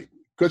exactly right.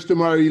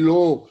 Customary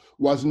law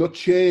was not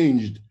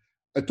changed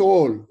at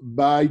all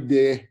by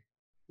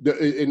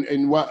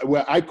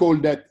what I call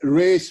that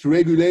race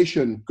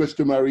regulation.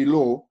 Customary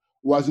law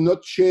was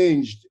not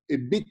changed a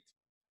bit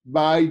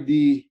by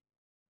the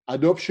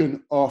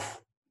adoption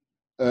of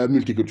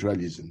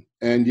multiculturalism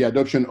and the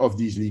adoption of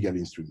these legal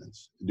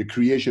instruments, the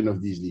creation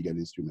of these legal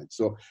instruments.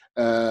 So,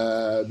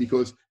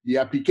 because the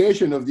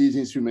application of these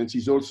instruments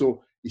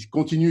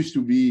continues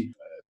to be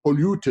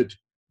polluted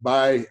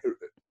by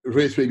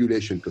race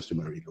regulation,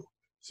 customary law.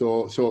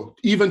 So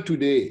even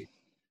today,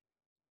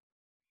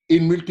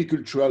 in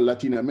multicultural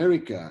Latin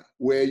America,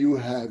 where you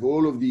have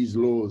all of these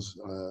laws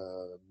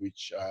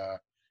which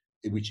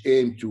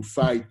aim to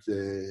fight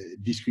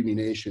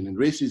discrimination and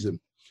racism,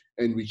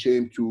 and which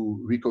aim to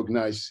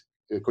recognize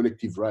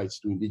collective rights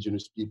to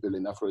indigenous people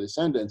and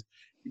Afro-descendants,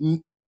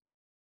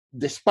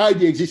 despite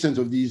the existence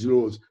of these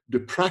laws, the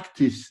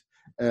practice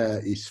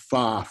is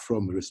far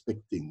from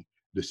respecting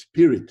the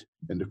spirit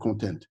and the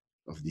content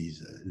of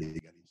these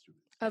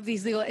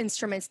legal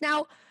instruments.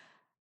 Now,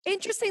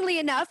 interestingly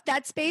enough,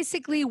 that's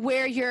basically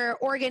where your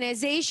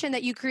organization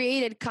that you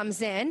created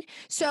comes in.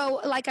 So,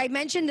 like I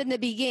mentioned in the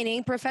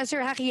beginning, Professor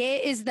Rahier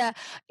is the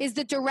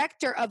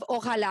director of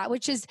OJALA,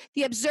 which is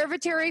the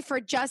Observatory for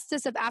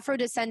Justice of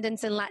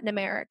Afro-descendants in Latin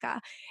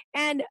America.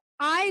 And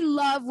I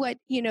love what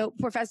the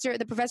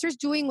professor's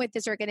doing with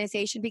this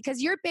organization,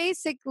 because you're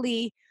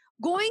basically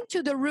going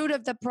to the root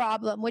of the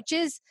problem, which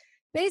is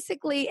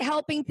basically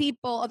helping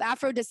people of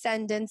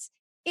Afro-descendants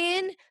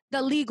in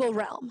the legal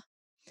realm.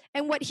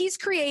 And what he's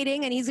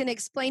creating, and he's going to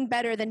explain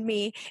better than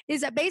me,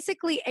 is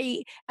basically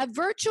a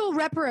virtual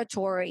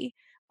repertory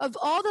of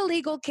all the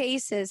legal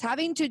cases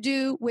having to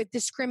do with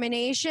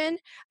discrimination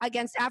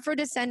against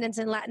Afro-descendants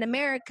in Latin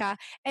America,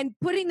 and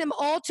putting them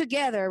all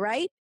together,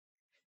 right?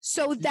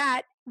 So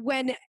that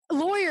when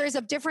lawyers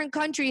of different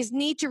countries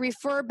need to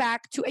refer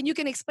back to, and you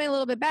can explain a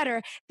little bit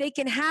better, they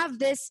can have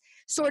this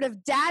sort of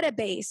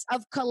database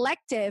of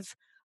collective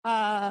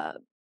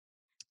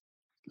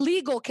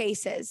legal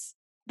cases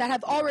that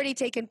have already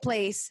taken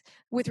place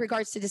with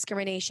regards to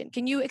discrimination.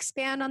 Can you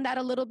expand on that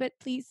a little bit,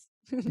 please?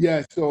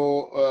 Yeah,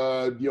 so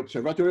the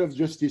Observatory of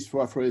Justice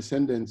for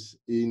Afro-descendants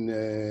in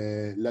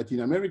Latin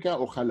America,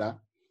 OJALA,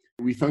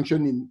 we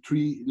function in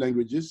 3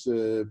 languages,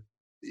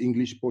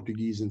 English,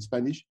 Portuguese, and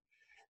Spanish.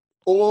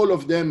 All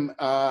of them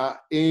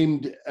are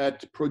aimed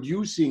at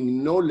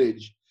producing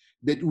knowledge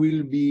that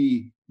will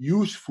be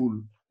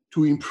useful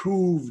to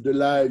improve the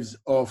lives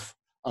of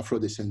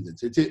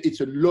Afro-descendants. It's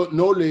a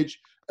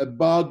knowledge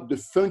about the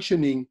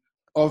functioning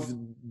of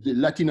the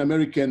Latin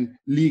American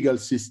legal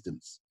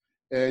systems.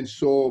 And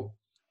so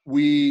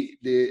the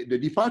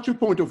departure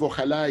point of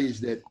OJALA is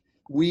that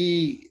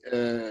we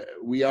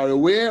are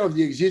aware of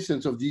the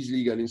existence of these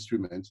legal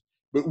instruments,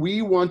 but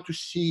we want to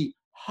see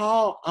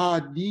how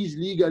are these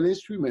legal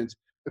instruments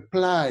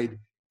applied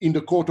in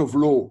the court of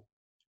law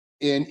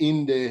and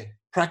in the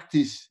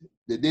practice,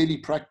 the daily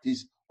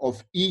practice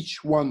of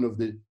each one of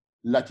the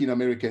Latin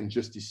American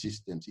justice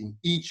systems, in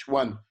each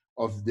one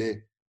of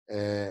the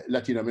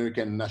Latin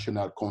American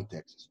national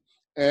contexts.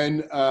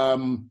 And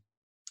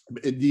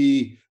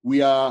we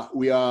are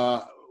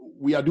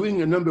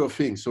doing a number of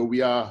things. So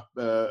we are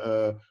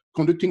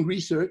conducting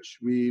research.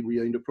 We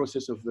are in the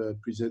process of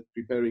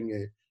preparing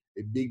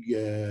a big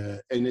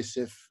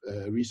NSF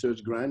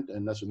research grant, a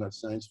National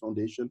Science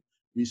Foundation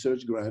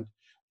research grant.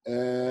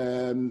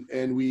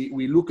 and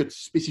we look at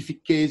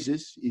specific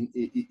cases in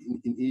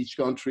each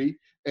country,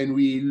 and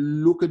we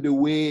look at the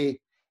way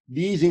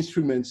these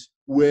instruments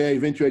were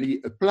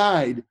eventually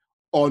applied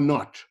or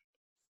not,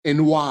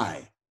 and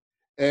why.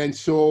 And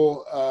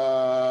so,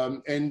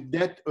 and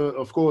that,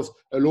 of course,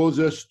 allows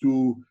us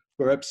to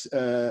perhaps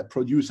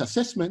produce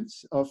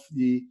assessments of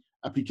the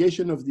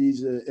application of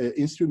these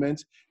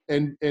instruments,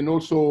 and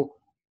also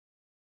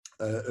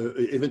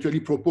eventually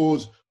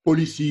propose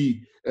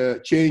policy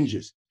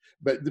changes.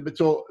 But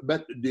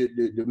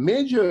the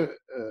major,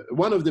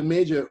 one of the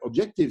major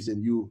objectives,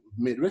 and you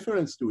made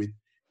reference to it,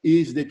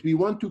 is that we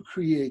want to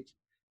create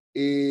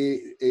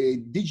a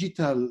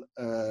digital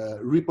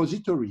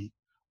repository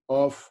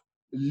of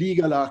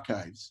legal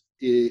archives,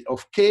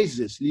 of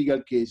cases,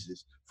 legal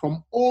cases,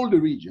 from all the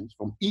regions,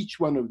 from each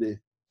one of the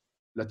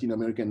Latin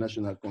American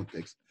national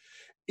contexts,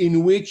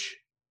 in which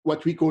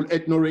what we call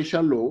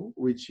ethno-racial law,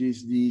 which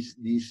is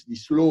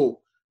this law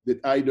that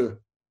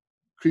either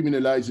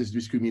criminalizes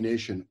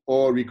discrimination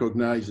or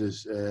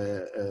recognizes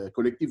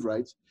collective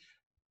rights,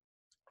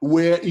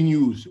 were in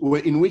use,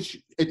 in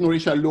which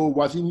ethno-racial law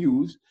was in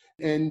use.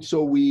 And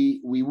so we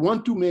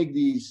want to make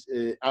these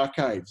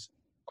archives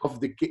of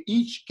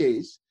each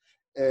case,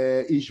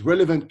 each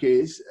relevant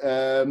case,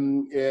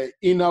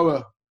 in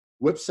our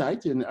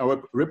website, in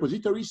our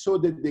repository, so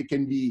that they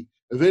can be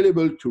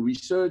available to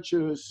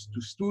researchers,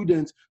 to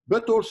students,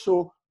 but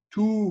also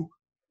to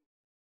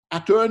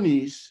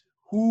attorneys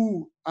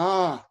who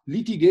are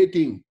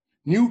litigating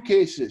new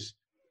cases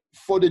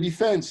for the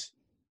defense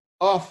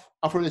of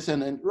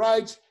Afro-descendant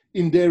rights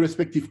in their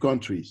respective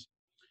countries.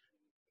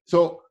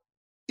 So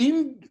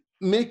in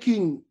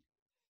making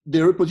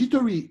the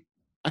repository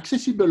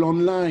accessible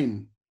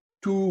online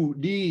to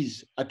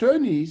these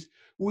attorneys,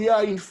 we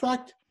are in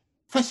fact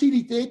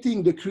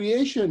facilitating the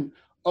creation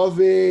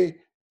of a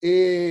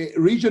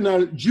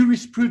regional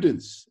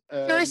jurisprudence.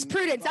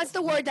 Jurisprudence, that's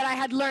the word that I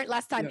had learned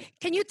last time. Yeah.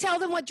 Can you tell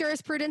them what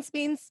jurisprudence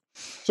means?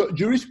 So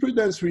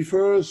jurisprudence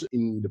refers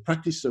in the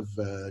practice of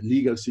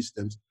legal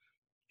systems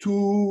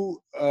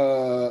to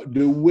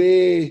the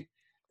way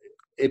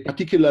a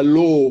particular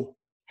law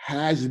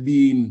has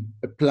been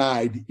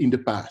applied in the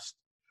past.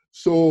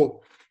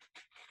 So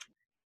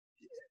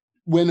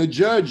when a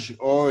judge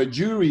or a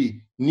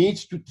jury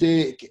needs to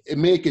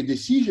make a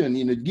decision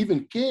in a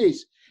given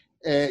case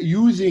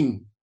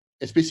using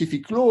a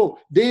specific law,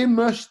 they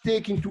must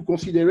take into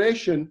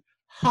consideration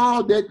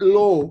how that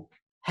law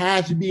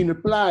has been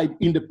applied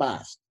in the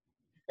past.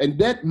 And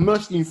that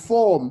must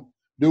inform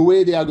the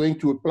way they are going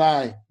to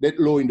apply that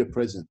law in the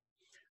present.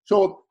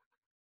 So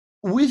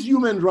with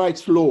human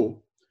rights law,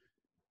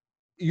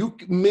 you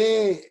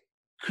may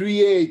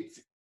create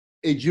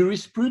a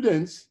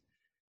jurisprudence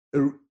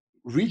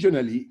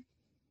regionally,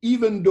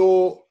 even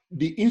though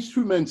the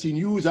instruments in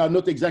use are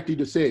not exactly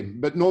the same,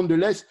 but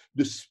nonetheless,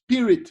 the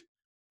spirit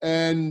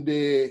and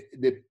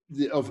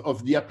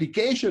of the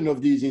application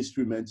of these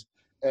instruments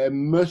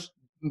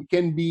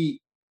can be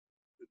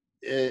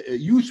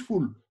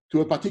useful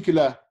to a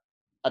particular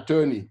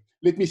attorney.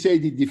 Let me say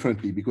it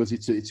differently because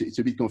it's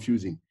a bit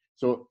confusing.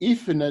 So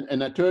if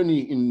an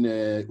attorney in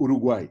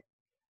Uruguay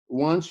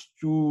wants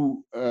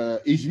to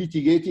is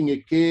litigating a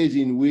case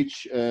in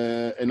which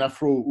an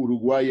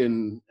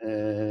Afro-Uruguayan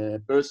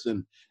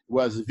person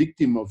was a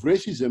victim of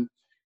racism,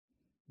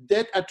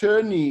 that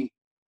attorney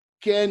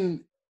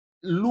can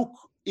look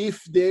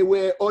if there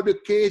were other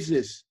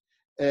cases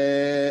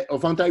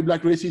of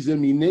anti-Black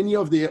racism in any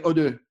of the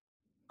other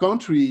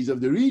countries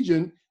of the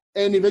region,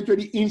 and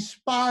eventually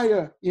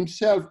inspire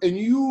himself and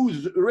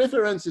use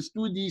references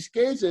to these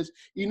cases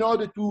in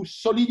order to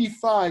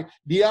solidify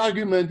the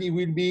argument he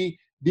will be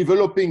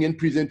developing and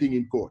presenting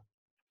in court.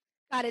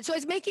 Got it. So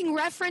it's making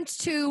reference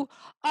to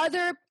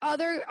other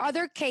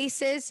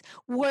cases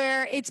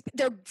where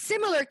they're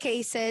similar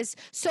cases.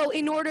 So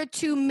in order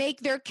to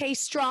make their case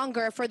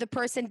stronger for the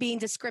person being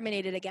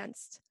discriminated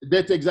against.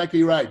 That's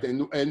exactly right.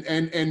 And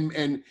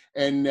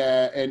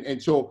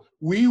so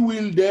we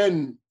will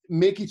then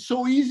make it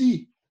so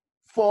easy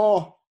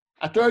for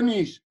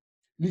attorneys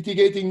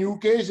litigating new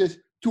cases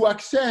to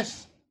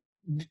access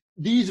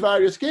these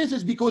various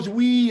cases, because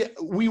we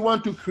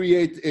want to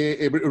create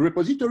a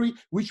repository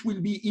which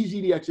will be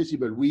easily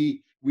accessible.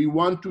 We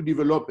want to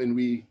develop, and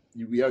we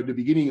are at the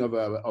beginning of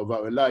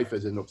our life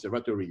as an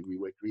observatory.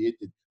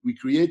 We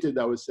created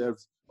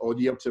ourselves, or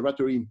the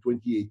observatory, in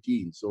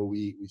 2018. So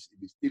we're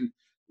still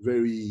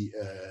very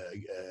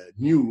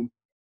new.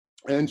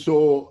 And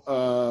so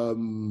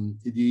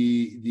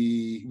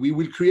we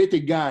will create a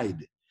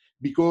guide,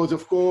 because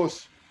of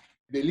course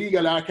the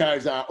legal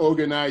archives are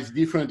organized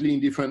differently in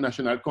different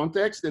national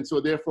contexts, and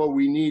so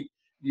therefore you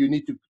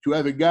need to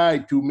have a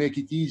guide to make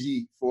it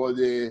easy for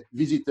the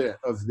visitor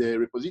of the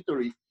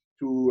repository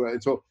to.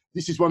 And so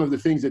this is one of the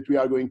things that we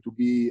are going to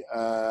be,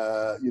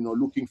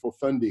 looking for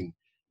funding.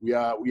 We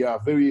are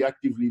very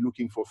actively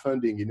looking for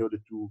funding in order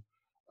to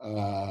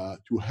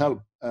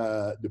help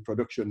the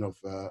production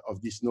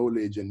of this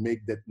knowledge and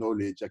make that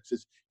knowledge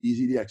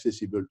easily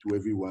accessible to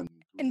everyone.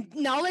 And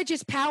knowledge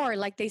is power,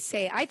 like they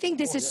say. I think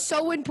this is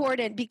so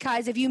important,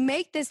 because if you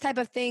make this type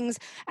of things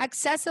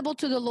accessible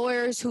to the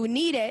lawyers who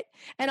need it,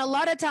 and a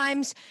lot of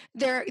times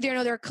their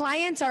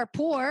clients are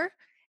poor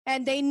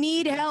and they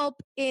need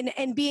help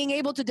in being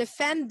able to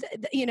defend,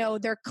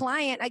 their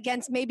client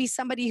against maybe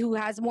somebody who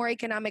has more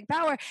economic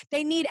power,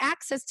 they need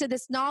access to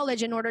this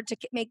knowledge in order to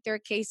make their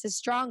cases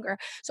stronger.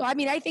 So, I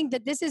mean, I think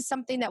that this is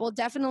something that will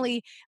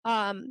definitely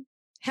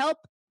help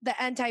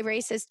the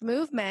anti-racist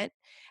movement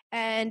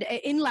and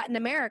in Latin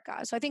America.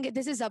 So I think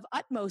this is of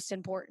utmost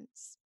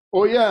importance.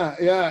 Oh, yeah.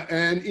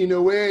 And in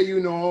a way,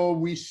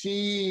 we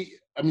see,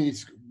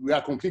 we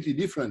are completely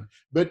different,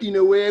 but in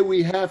a way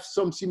we have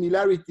some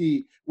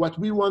similarity. What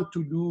we want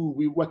to do,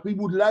 what we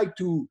would like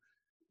to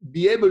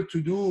be able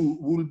to do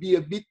will be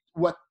a bit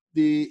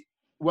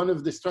one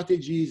of the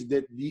strategies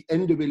that the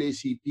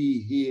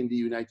NAACP here in the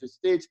United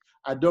States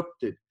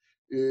adopted.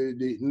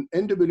 The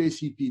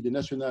NAACP, the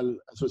National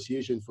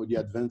Association for the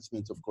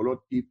Advancement of Colored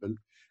People,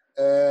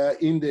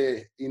 in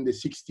the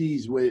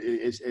 60s,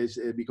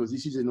 because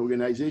this is an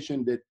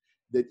organization that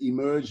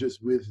emerges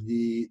with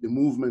the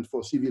movement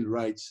for civil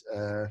rights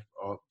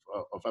of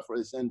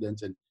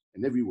Afro-descendants and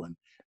everyone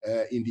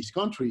in this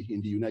country,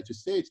 in the United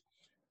States.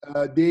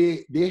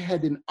 They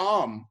had an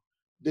arm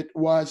that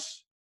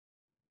was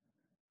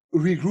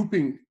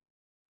regrouping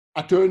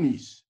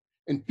attorneys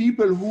and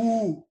people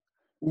who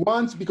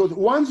once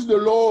the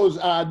laws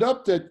are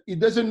adopted, it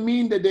doesn't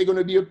mean that they're going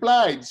to be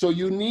applied. So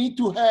you need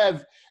to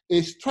have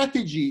a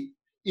strategy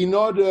in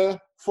order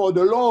for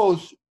the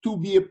laws to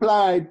be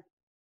applied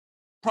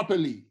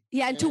properly.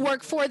 Yeah, and to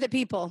work for the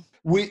people.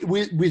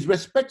 With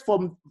respect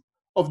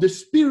of the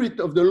spirit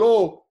of the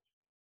law,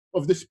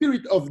 of the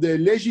spirit of the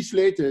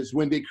legislators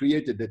when they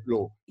created that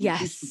law.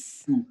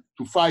 Yes.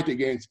 To fight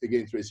against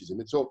racism.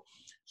 And so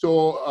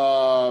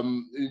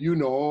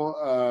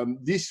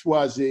this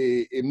was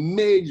a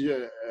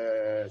major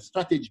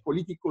strategy,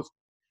 political,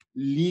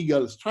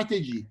 legal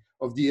strategy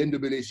of the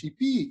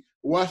NAACP,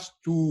 was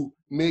to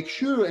make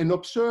sure and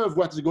observe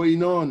what's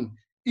going on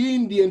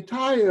in the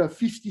entire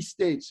 50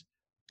 states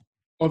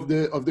of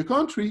the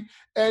country,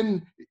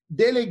 and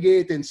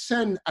delegate and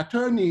send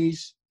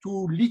attorneys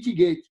to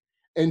litigate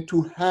and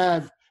to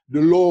have the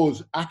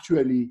laws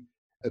actually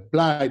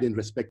applied and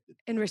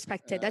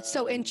respected. That's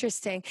so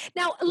interesting.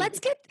 Now let's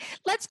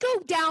go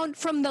down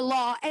from the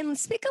law and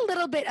speak a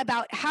little bit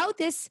about how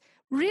this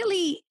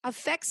really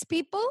affects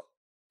people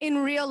in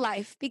real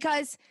life,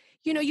 because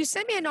you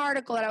sent me an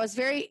article that I was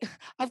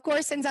of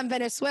course, since I'm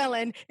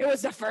Venezuelan, it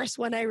was the first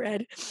one I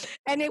read.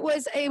 And it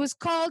was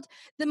called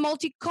The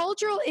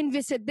Multicultural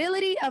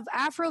Invisibility of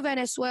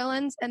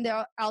Afro-Venezuelans and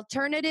the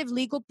Alternative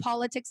Legal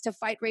Politics to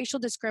Fight Racial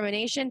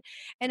Discrimination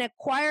and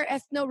Acquire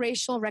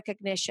Ethno-Racial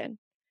Recognition.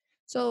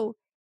 So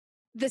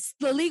the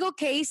legal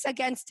case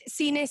against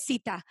Cine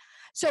Cita.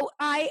 So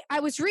I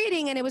was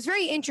reading, and it was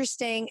very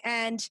interesting,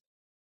 and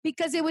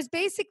because it was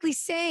basically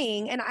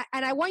saying, and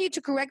I want you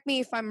to correct me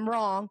if I'm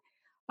wrong,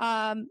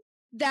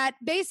 that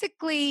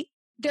basically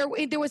there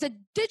was a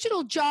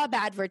digital job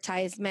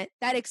advertisement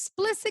that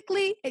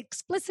explicitly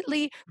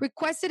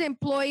requested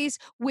employees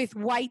with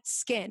white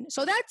skin.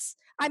 So that's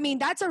a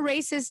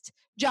racist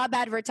job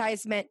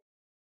advertisement,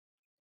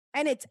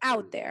 and it's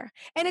out there.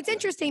 And it's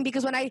interesting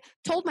because when I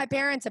told my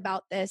parents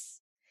about this,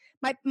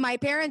 my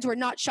parents were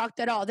not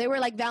shocked at all. They were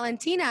like,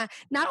 Valentina,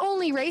 not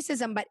only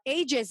racism, but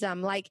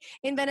ageism. Like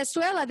in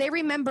Venezuela, they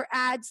remember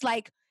ads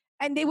like,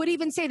 and they would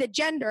even say the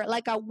gender,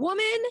 like a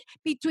woman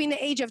between the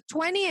age of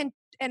 20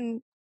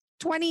 and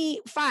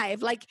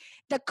 25, like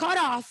the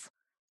cutoff,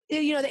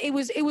 it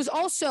was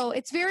also,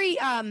 it's very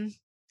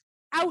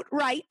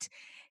outright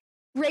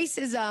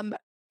racism.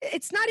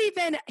 It's not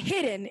even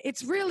hidden.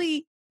 It's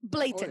really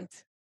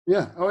blatant.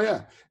 Oh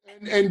yeah.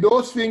 And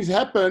those things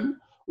happen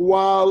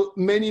while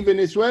many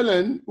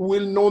Venezuelans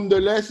will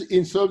nonetheless,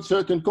 in some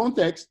certain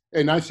context,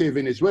 and I say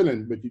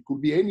Venezuelan, but it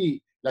could be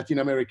any Latin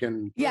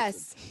American person,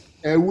 yes,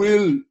 and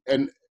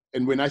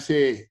when I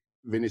say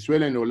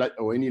Venezuelan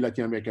or any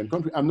Latin American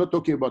country, I'm not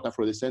talking about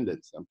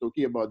Afro-descendants. I'm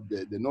talking about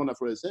the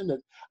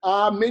non-Afro-descendants.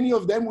 Many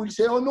of them will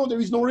say, oh no,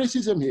 there is no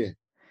racism here.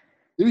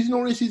 There is no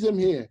racism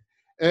here.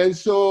 And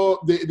so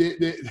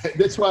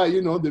that's why,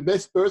 the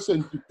best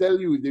person to tell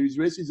you if there is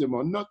racism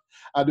or not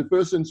are the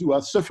persons who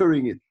are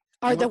suffering it.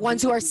 Are the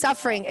ones who are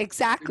suffering,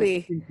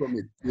 exactly. From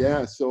it.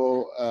 Yeah,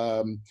 so,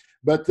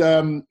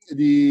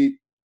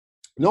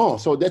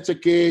 so that's a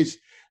case.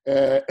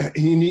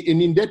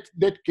 In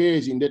that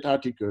case, in that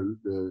article,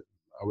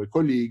 our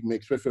colleague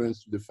makes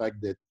reference to the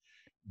fact that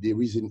there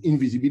is an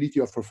invisibility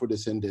of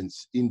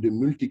Afro-descendants in the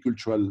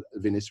multicultural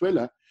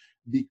Venezuela,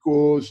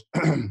 because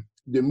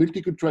the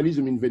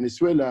multiculturalism in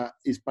Venezuela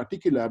is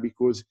particular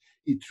because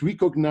it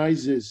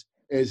recognizes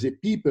as a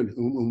people,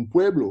 un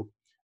pueblo,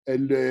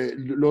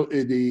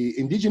 the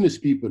indigenous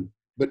people,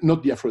 but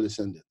not the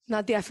Afro-descendants.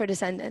 Not the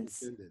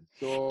Afro-descendants.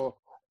 So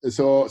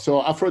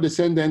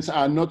Afro-descendants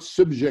are not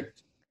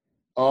subject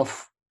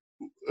of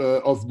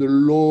of the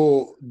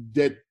law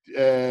that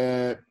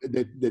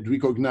that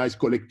recognize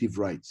collective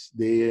rights.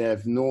 They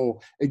have no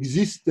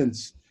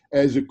existence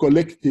as a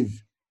collective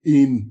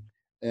in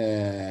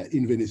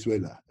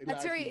Venezuela.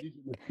 That's like very,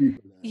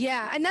 people.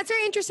 yeah, and that's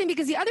very interesting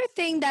because the other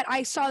thing that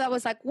I saw that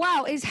was like,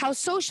 wow, is how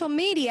social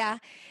media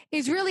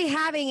is really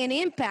having an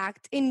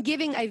impact in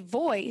giving a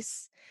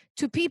voice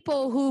to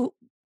people who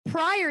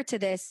prior to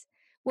this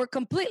were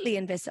completely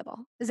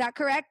invisible. Is that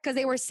correct? Because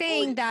they were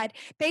saying that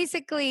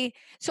basically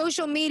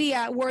social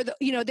media were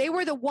they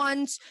were the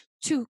ones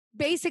to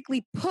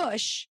basically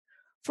push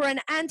for an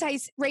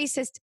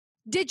anti-racist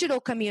digital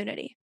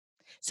community.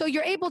 So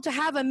you're able to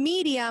have a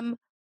medium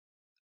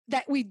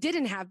that we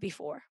didn't have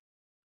before.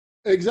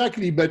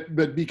 Exactly, but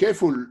be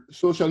careful.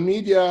 Social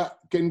media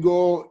can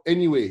go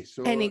anyway.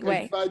 So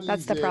anyway,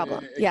 that's the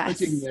problem.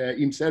 Expressing Yes.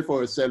 himself or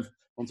herself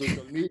on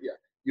social media.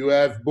 You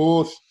have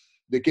both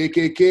the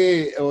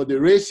KKK or the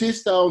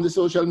racist on the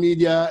social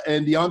media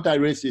and the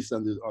anti-racist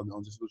on the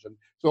social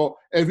media. So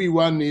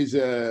everyone is,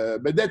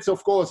 but that's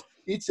of course,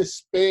 it's a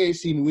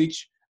space in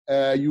which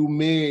you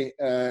may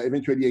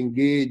eventually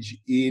engage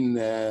in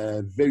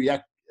very,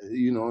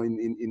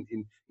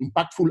 in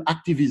impactful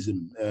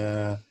activism.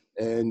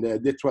 And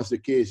that was the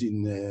case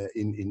in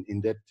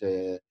that.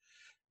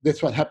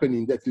 That's what happened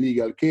in that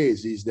legal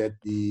case. Is that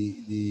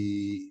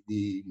the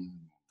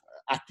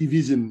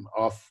activism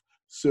of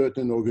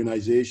certain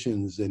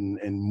organizations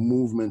and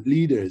movement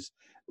leaders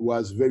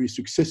was very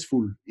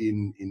successful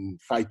in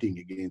fighting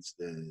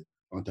against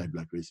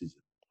anti-Black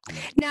racism.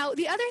 Now,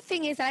 the other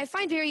thing is that I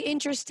find very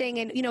interesting,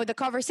 and the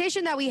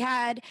conversation that we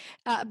had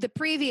the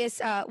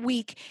previous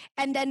week,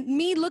 and then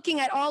me looking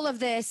at all of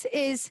this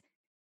is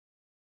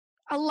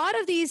a lot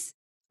of these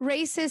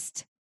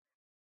racist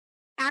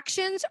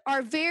actions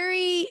are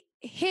very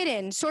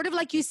hidden, sort of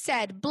like you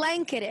said,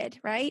 blanketed,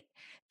 right?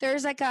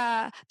 There's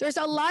a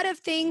lot of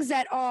things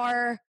that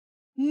are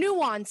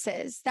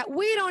nuances that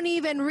we don't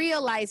even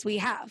realize we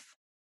have.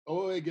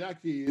 Oh,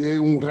 exactly.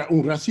 Un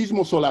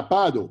racismo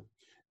solapado,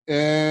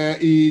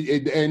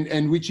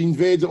 and which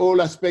invades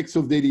all aspects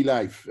of daily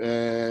life.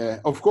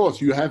 Of course,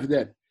 you have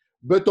that.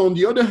 But on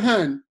the other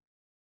hand,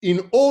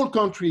 in all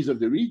countries of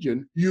the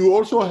region, you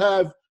also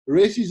have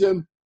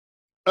racism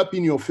up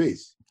in your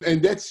face. And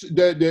that's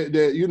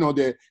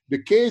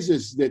the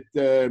cases that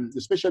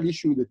the special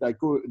issue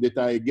that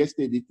I guest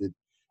edited,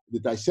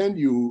 that I send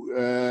you,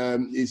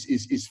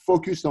 is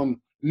focused on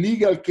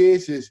legal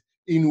cases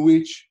in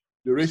which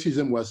the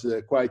racism was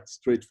quite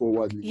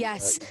straightforwardly.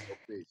 Yes, in your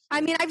face. I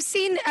mean,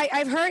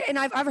 I've heard, and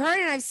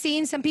I've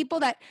seen some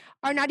people that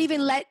are not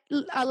even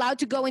allowed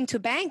to go into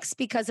banks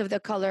because of the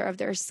color of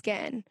their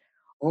skin.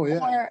 Oh yeah,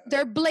 or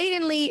they're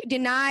blatantly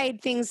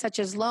denied things such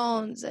as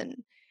loans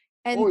and.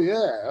 Oh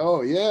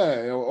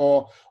yeah,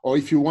 or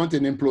if you want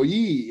an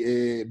employee,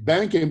 a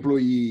bank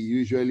employee,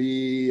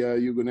 usually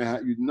you're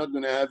not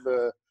gonna have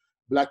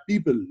Black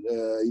people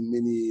in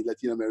many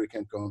Latin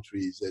American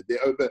countries.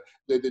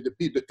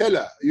 The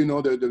teller,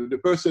 the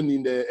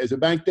person as a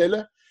bank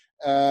teller,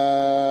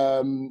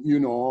 and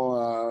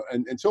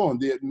so on.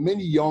 There are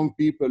many young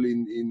people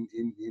in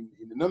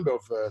a number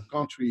of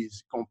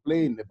countries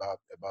complain about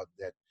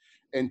that,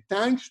 and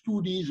thanks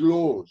to these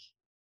laws,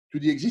 to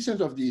the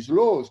existence of these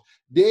laws,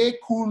 they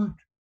could,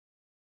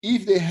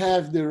 if they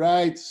have the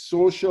right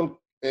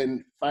social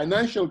and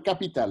financial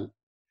capital,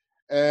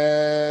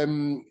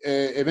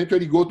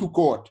 eventually go to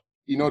court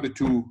in order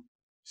to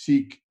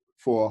seek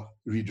for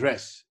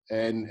redress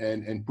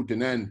and put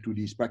an end to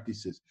these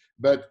practices.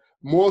 But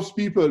most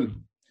people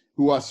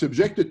who are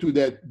subjected to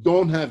that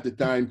don't have the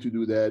time to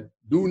do that,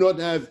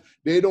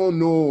 they don't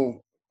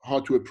know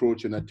how to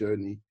approach an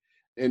attorney,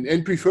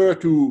 and prefer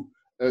to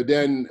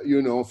then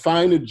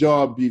find a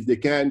job. If they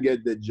can't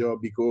get that job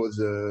because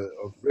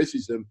of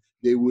racism,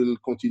 they will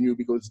continue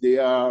because they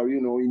are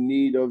in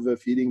need of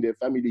feeding their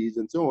families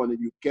and so on. And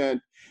you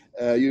can't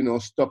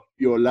stop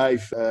your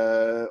life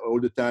all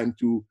the time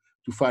to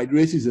fight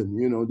racism.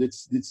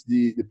 That's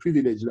the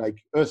privilege,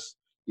 like us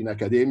in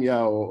academia,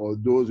 or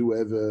those who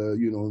have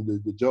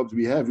the jobs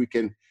we have.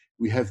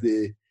 We have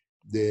the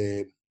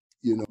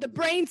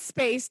brain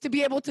space to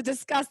be able to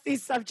discuss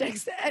these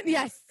subjects.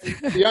 Yes.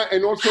 Yeah,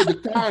 and also the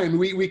time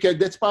we can.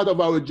 That's part of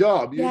our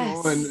job,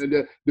 yes.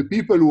 And the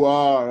people who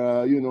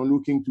are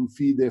looking to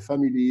feed their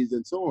families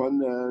and so on,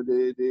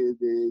 they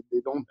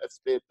don't have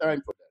spare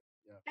time for that.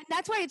 Yeah. And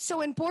that's why it's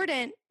so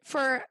important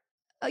for.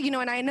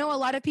 And I know a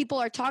lot of people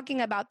are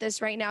talking about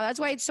this right now. That's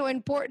why it's so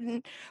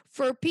important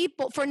for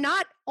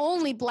not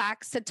only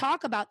Blacks to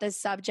talk about this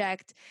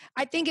subject.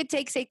 I think it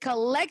takes a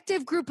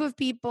collective group of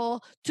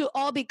people to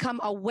all become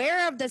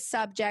aware of the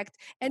subject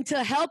and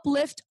to help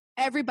lift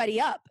everybody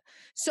up,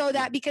 so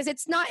that, because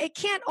it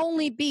can't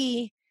only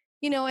be,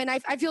 and I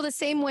feel the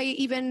same way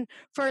even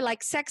for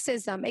like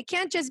sexism. It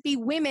can't just be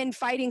women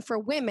fighting for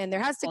women.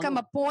 There has to come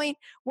a point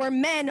where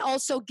men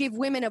also give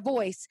women a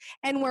voice,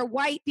 and where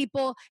white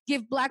people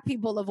give Black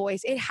people a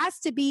voice. It has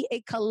to be a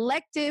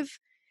collective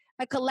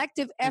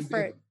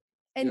effort.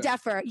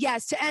 endeavor,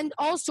 yes, to end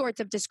all sorts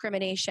of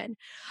discrimination.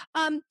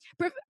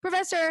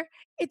 Professor,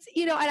 it's,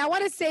 and I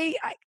want to say,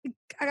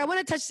 I want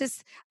to touch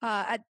this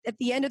at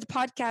the end of the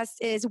podcast,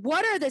 is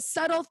what are the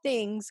subtle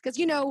things? Because,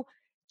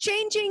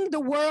 changing the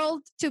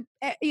world to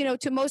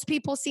most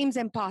people seems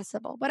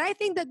impossible. But I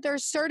think that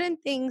there's certain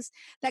things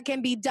that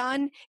can be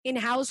done in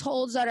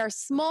households that are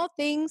small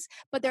things,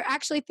 but they're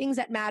actually things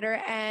that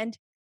matter. And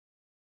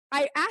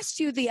I asked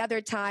you the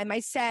other time, I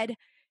said,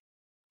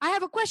 I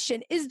have a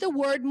question. Is the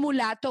word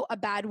mulatto a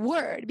bad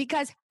word?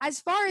 Because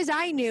as far as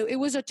I knew, it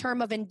was a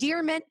term of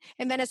endearment.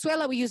 In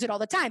Venezuela, we use it all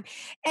the time.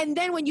 And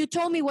then when you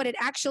told me what it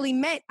actually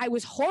meant, I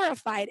was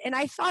horrified. And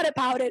I thought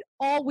about it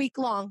all week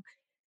long.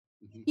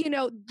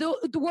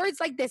 The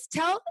words like this,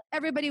 tell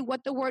everybody where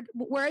the word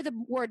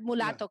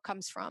mulatto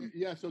comes from.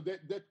 Yeah, so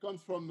that comes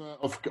from,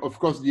 of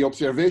course, the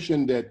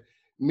observation that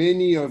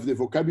many of the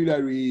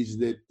vocabularies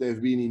that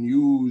have been in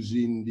use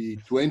in the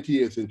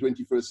 20th and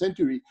 21st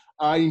century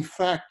are in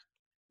fact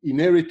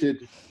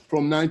inherited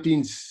from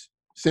 19th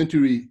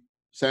century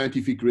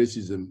scientific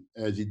racism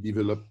as it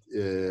developed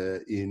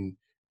in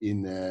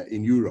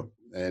Europe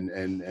and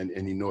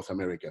in North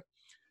America.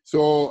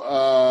 So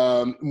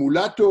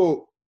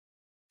mulatto,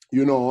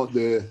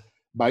 the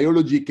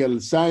biological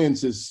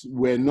sciences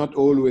were not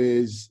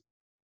always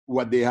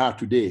what they are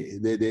today.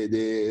 In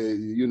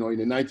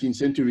the 19th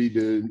century,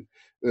 the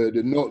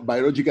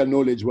biological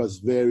knowledge was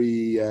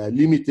very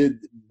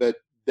limited, but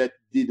that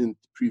didn't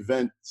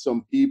prevent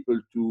some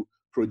people to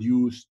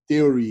produce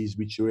theories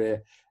which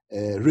were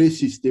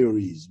racist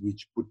theories,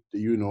 which put,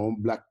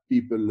 black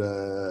people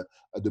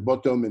at the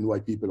bottom and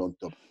white people on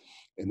top,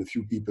 and a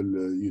few people,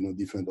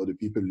 different other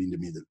people in the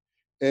middle.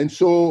 And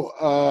so,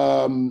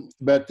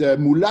 but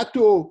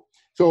mulatto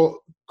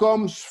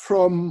comes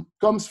from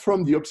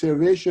the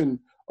observation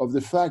of the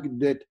fact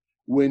that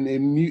when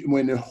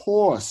a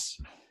horse,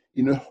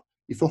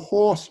 if a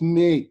horse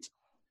mates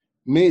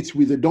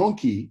with a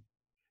donkey,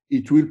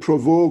 it will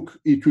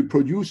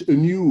produce a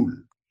mule.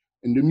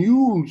 And the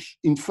mules,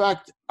 in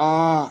fact,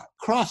 are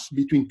crossed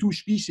between two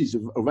species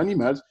of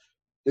animals,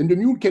 and the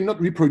mule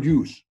cannot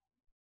reproduce.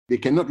 They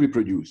cannot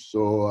reproduce.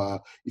 So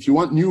if you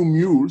want new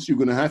mules, you're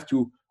going to have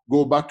to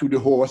go back to the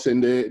horse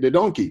and the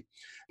donkey.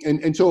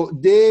 And so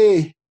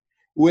they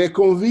were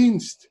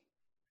convinced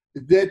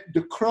that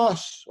the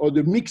cross or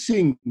the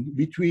mixing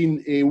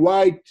between a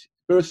white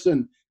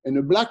person and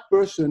a black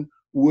person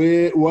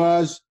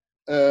was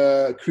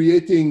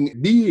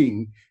creating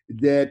being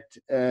that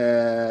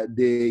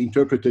they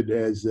interpreted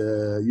as,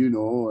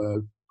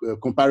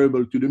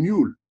 comparable to the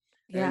mule.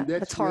 Yeah, and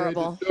that's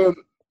horrible. The term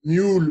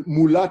mule,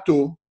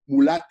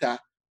 mulatta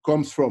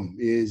comes from.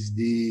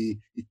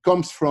 It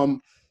comes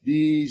from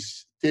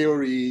these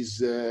theories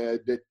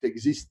that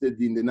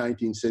existed in the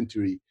 19th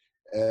century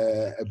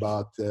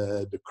about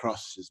the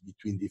crosses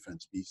between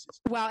different species.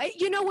 Wow.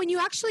 When you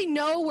actually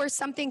know where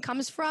something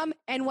comes from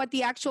and what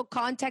the actual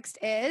context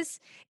is,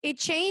 it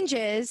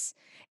changes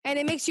and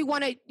it makes you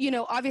want to,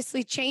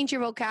 obviously change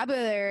your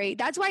vocabulary.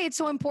 That's why it's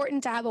so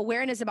important to have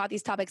awareness about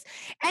these topics.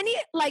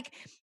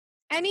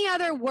 Any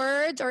other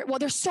words,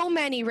 there's so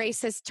many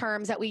racist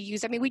terms that we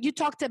use. I mean, you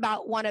talked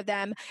about one of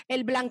them,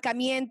 el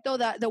blancamiento,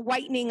 the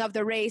whitening of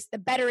the race, the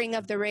bettering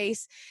of the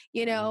race,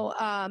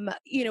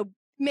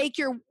 make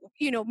your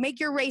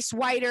race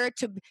whiter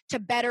to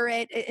better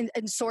it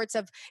in sorts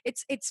of,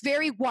 it's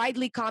very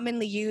widely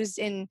commonly used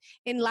in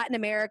Latin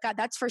America.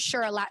 That's for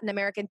sure a Latin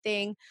American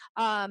thing.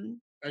 And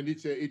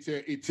it's a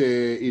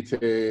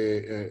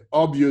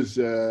obvious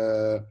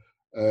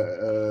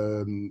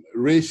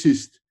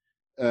racist.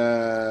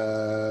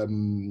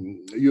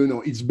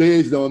 It's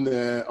based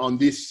on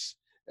this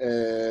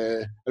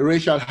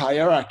racial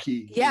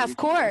hierarchy. Yeah, of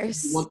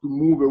course. You want to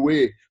move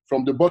away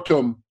from the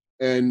bottom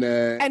and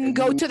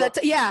go to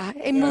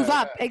move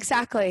up.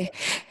 Exactly.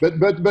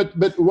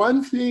 But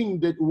one thing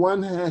that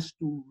one has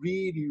to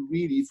really,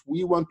 if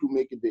we want to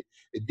make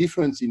a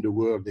difference in the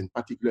world, and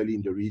particularly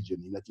in the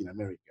region, in Latin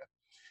America,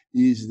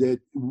 is that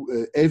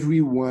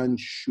everyone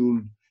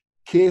should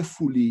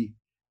carefully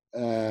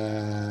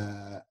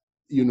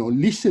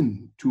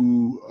listen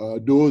to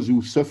those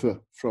who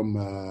suffer from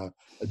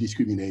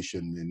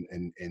discrimination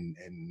and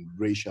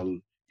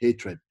racial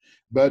hatred.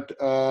 But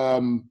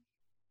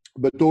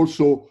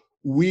also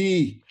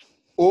we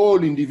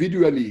all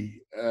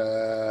individually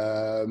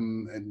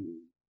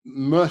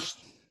must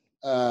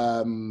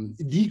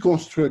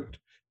deconstruct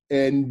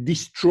and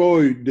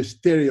destroy the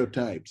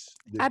stereotypes.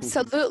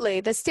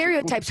 Absolutely. The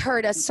stereotypes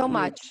hurt us so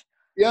much.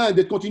 Yeah,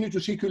 that continue to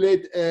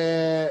circulate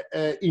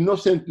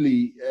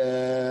innocently,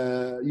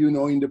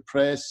 in the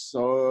press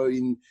or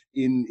in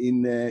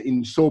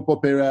soap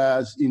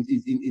operas, in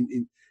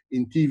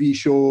TV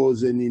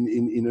shows, and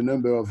in a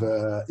number of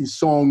in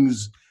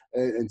songs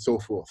and so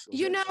forth.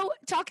 So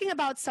talking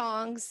about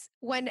songs,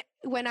 when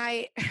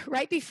I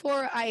right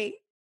before I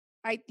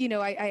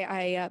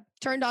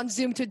turned on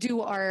Zoom to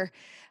do our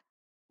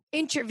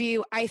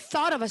interview, I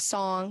thought of a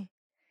song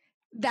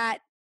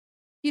that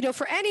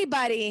for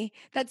anybody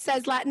that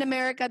says Latin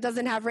America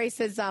doesn't have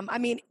racism, I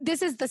mean,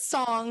 this is the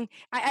song.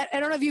 I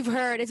don't know if you've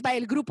heard. It's by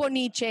El Grupo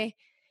Nietzsche.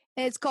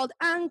 It's called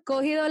Han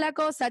Cogido la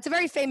Cosa. It's a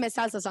very famous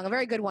salsa song, a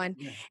very good one.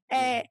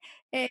 Yeah.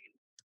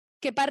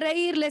 Que para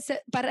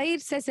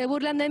reírse se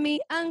burlan de mí,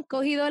 han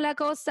cogido la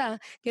cosa,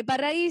 que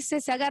para reírse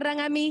se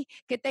agarran a mí,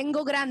 que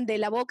tengo grande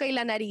la boca y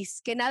la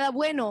nariz, que nada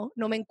bueno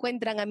no me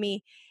encuentran a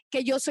mí,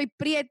 que yo soy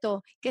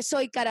prieto, que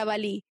soy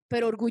carabalí,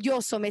 pero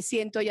orgulloso me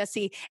siento y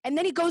así. And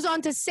then he goes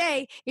on to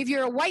say, if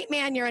you're a white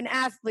man, you're an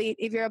athlete.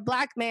 If you're a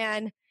black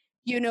man,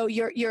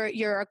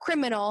 you're a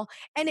criminal.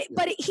 And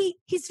but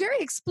he's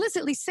very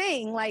explicitly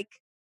saying, like,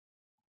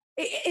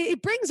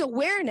 it brings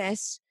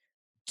awareness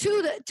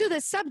to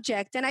the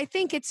subject, and I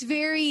think it's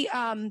very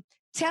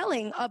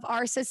telling of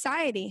our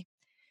society.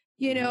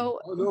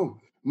 Oh no,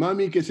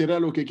 mami, ¿qué será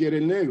lo que quiere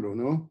el negro?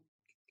 No.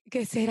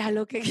 ¿Qué será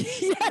lo que?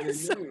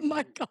 Yes. Oh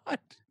my God.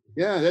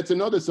 Yeah, that's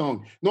another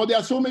song. No, there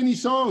are so many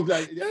songs.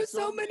 There's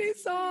so many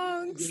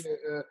songs.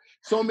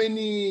 So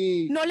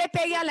many. No le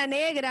pega a la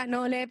negra.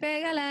 No le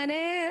pega a la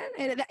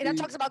negra. That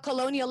talks about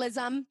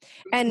colonialism.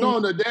 And no,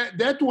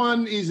 that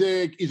one is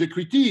a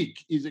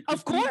critique.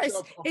 Of course,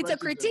 it's a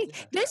critique.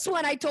 Yeah. This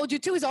one I told you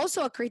too is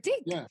also a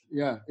critique.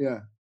 Yeah.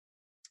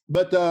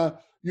 But so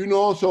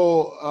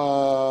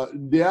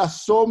there are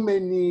so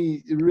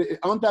many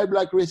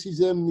anti-black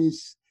racism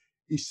is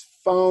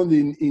found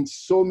in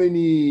so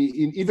many,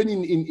 even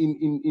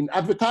in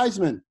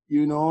advertisement,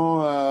 in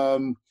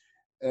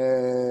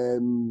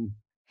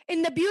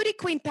the beauty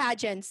queen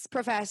pageants,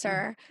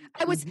 Professor.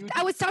 I was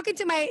talking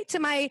to my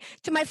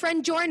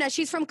friend Jorna.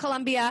 She's from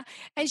Colombia,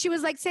 and she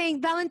was like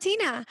saying,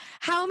 Valentina,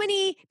 how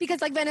many?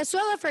 Because like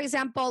Venezuela, for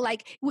example,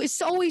 like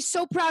was always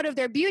so proud of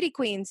their beauty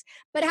queens,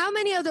 but how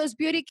many of those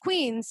beauty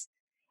queens,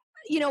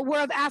 were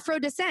of Afro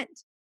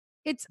descent?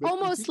 It's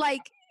almost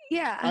like.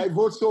 Yeah, I've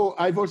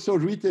also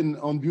written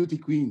on beauty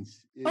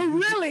queens. Oh,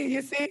 really?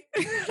 You see,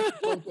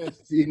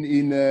 contests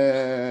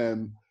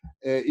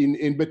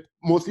but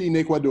mostly in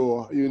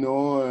Ecuador. I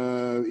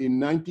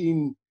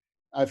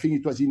think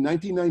it was in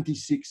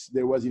 1996.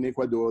 There was in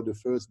Ecuador the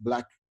first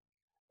black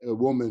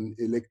woman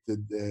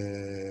elected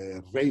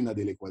Reina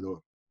del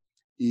Ecuador.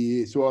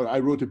 So I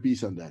wrote a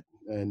piece on that,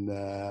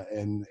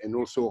 and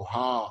also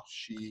how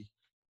she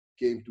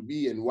came to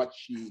be and what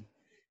she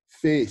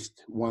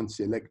faced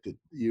once elected,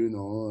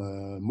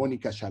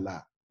 Monica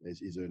Chala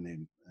is her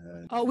name.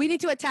 We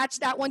need to attach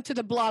that one to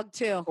the blog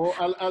too.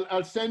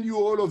 I'll send you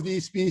all of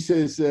these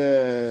pieces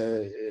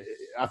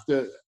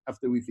after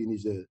we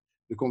finish the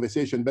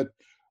conversation. But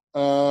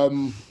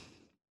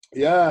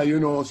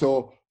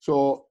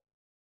so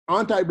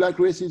anti-black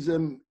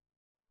racism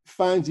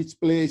finds its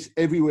place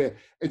everywhere,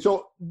 and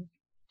so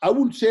I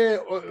would say,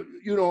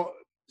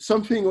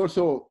 something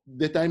also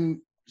that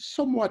I'm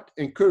somewhat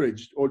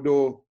encouraged,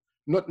 although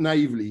not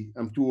naively,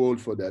 I'm too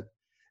old for that,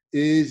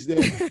 is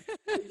that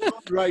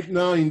right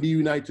now in the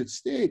United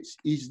States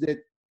is that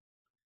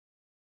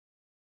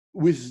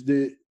with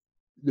the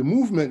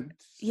movement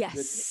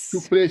that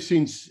took place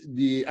since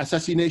the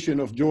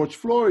assassination of George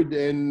Floyd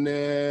and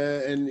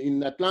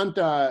in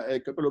Atlanta a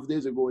couple of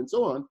days ago and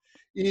so on,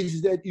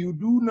 is that you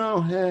do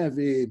now have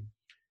a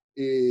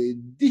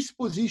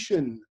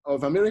disposition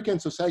of American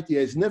society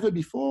as never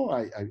before,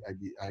 I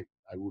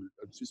would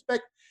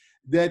suspect,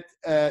 that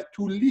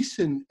to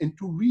listen and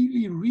to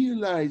really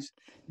realize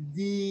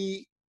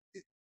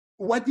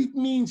what it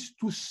means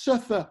to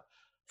suffer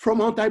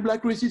from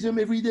anti-black racism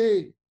every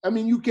day. I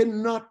mean, you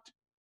cannot,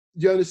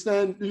 do you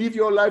understand, live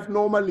your life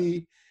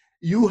normally.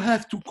 You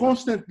have to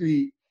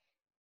constantly,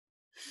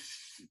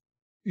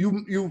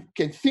 you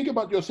can think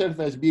about yourself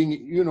as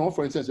being,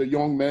 for instance, a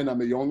young man,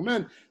 I'm a young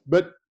man,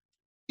 but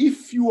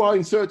if you are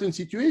in certain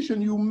situation,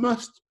 you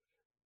must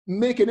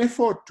make an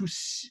effort to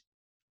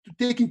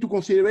take into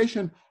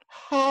consideration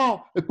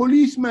how a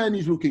policeman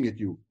is looking at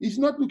you. He's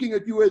not looking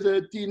at you as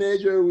a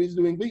teenager who is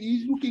doing things.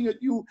 He's looking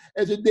at you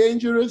as a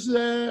dangerous,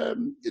 do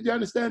you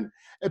understand,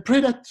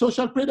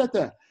 social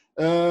predator.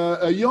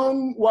 A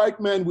young white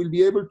man will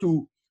be able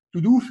to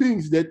do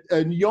things that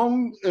a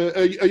young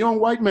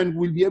white man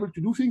will be able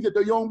to do things that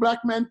a young black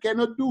man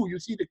cannot do. You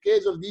see the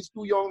case of these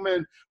two young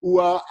men who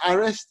are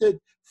arrested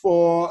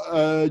for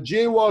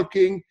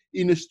jaywalking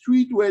in a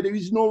street where there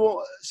is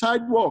no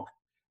sidewalk.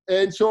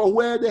 And so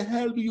where the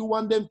hell do you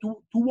want them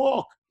to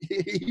walk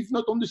if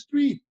not on the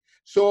street?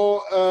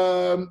 So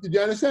do you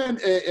understand?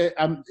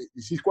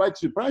 This is quite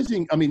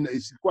surprising. I mean,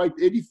 it's quite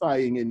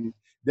edifying, and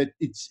that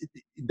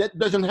that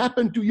doesn't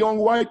happen to young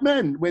white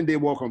men when they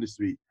walk on the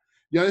street.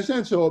 You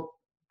understand? So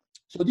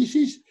this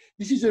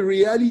is a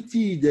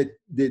reality that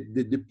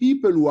the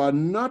people who are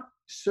not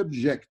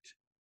subjected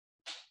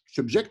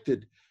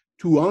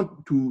to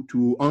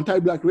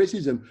anti-black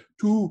racism,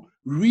 to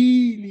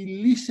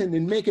really listen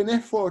and make an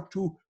effort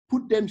to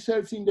put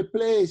themselves in the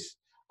place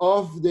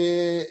of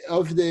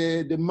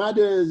the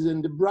mothers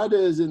and the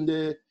brothers and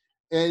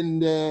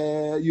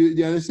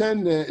you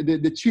understand,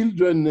 the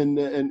children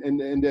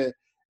and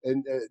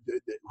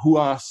who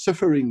are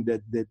suffering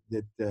that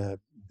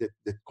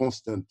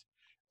constant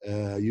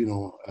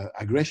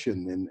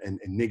aggression and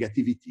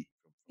negativity.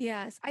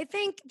 Yes, I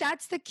think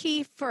that's the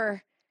key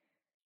for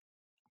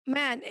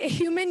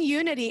human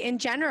unity in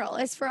general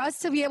is for us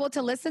to be able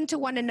to listen to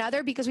one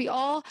another, because we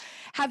all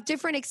have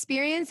different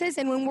experiences.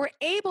 And when we're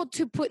able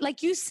to put,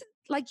 like you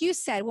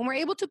said, when we're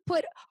able to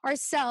put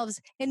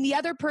ourselves in the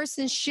other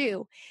person's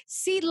shoe,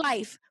 see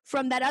life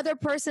from that other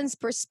person's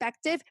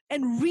perspective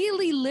and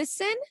really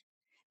listen,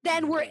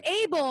 then we're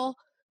able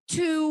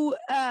to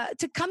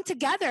come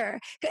together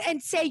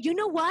and say, you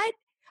know what?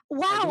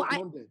 Wow,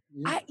 I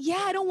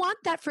don't want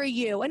that for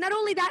you. And not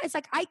only that, it's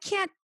like, I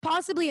can't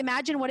possibly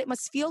imagine what it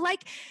must feel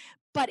like,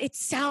 but it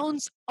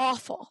sounds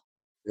awful.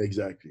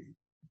 Exactly.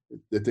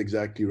 That's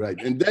exactly right.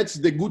 And that's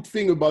the good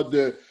thing about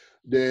the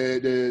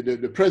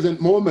present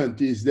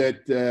moment, is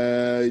that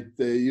it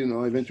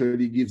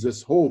eventually gives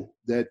us hope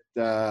that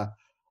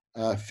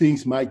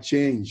things might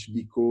change,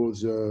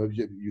 because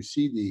you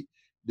see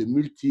the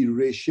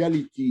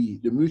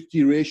multiraciality, the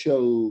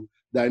multiracial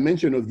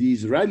dimension of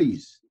these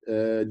rallies,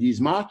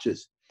 these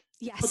marches.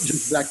 Yes. Not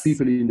just black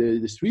people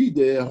in the street,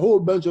 there are a whole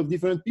bunch of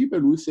different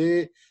people who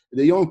say,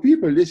 the young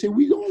people, they say,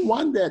 we don't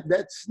want that.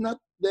 That's not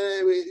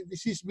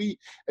this is we.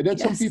 And then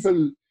some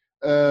people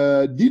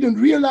didn't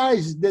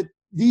realize that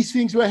these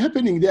things were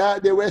happening.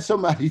 There were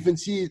some I've even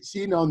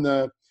seen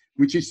on,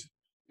 which is,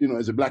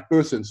 as a black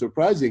person,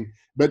 surprising,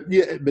 but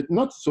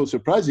not so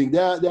surprising.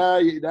 There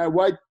are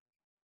white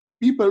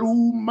people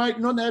who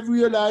might not have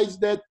realized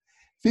that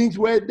things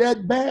were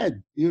that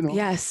bad,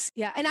 Yes.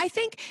 Yeah. And I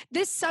think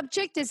this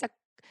subject is a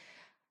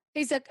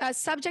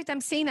subject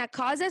I'm seeing that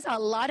causes a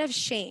lot of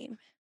shame,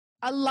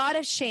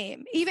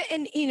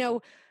 even in,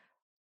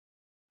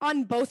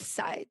 on both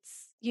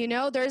sides.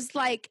 There's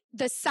like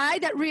the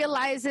side that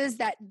realizes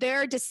that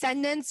their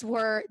descendants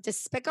were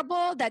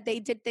despicable, that they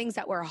did things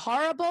that were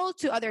horrible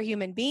to other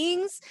human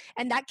beings,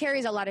 and that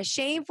carries a lot of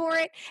shame for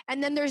it.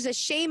 And then there's a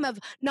shame of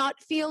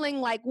not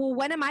feeling like, well,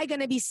 when am I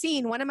going to be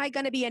seen? When am I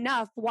going to be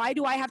enough? Why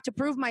do I have to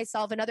prove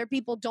myself and other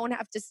people don't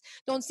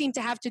seem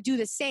to have to do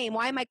the same?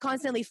 Why am I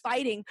constantly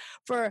fighting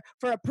for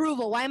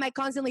approval? Why am I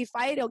constantly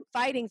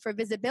fighting for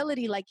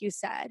visibility, like you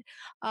said?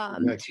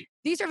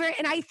 These are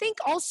and I think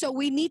also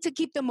we need to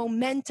keep the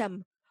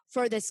momentum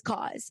for this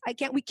cause.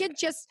 We can't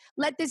just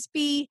let this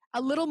be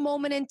a little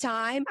moment in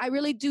time. I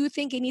really do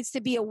think it needs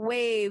to be a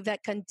wave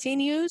that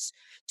continues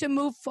to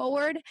move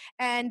forward,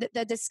 and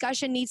the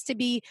discussion needs to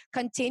be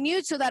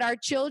continued so that our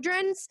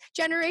children's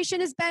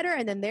generation is better,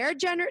 and then their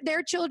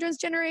children's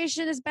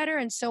generation is better,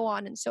 and so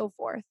on and so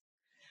forth.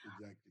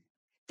 Exactly.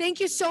 Thank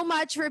you so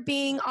much for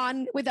being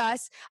on with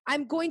us.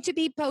 I'm going to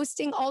be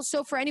posting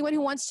also for anyone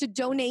who wants to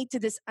donate to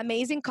this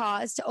amazing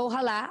cause, to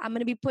OJALA. I'm going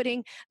to be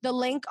putting the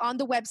link on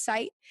the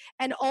website,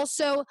 and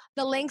also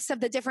the links of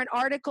the different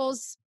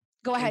articles.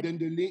 Go ahead. And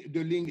then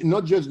the link,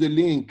 not just the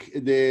link,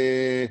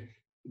 the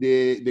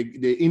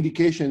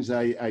indications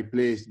I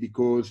placed,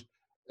 because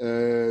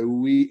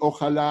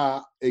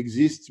OJALA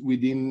exists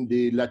within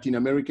the Latin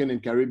American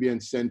and Caribbean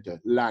Center,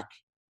 LAC.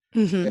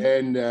 Mm-hmm.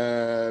 And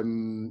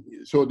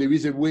so there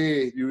is a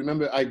way. You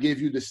remember I gave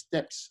you the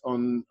steps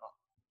on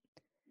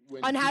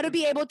how to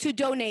be able to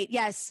donate.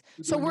 Yes.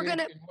 So we're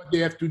gonna. What they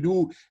have to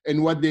do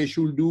and what they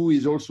should do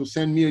is also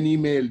send me an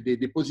email. They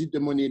deposit the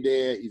money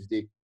there if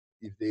they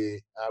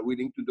are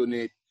willing to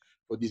donate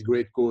for this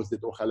great cause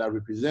that OJALA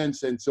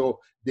represents. And so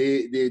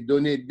they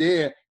donate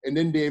there, and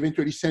then they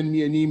eventually send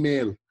me an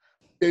email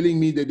telling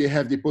me that they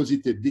have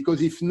deposited.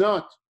 Because if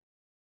not,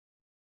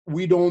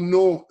 we don't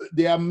know.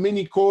 There are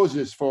many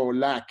causes for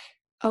lack.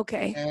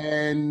 Okay.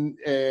 And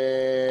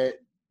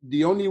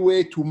the only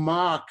way to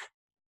mark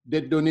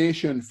that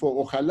donation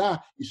for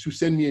OJALA is to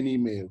send me an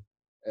email.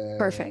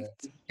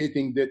 Perfect.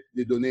 Indicating that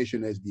the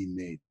donation has been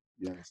made.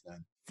 You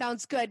understand?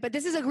 Sounds good. But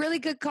this is a really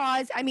good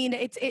cause. I mean,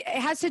 it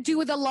has to do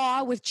with the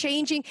law, with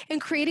changing and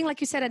creating,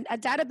 like you said, a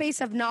database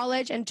of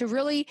knowledge, and to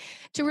really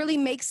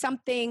make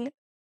something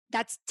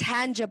that's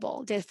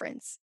tangible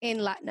difference in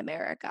Latin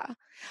America.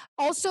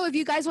 Also, if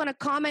you guys want to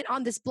comment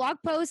on this blog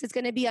post, it's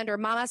going to be under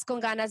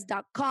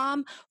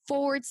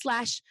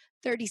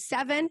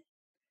mamasconganas.com/37.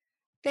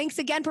 Thanks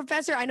again,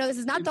 Professor. I know this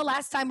is not the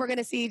last time we're going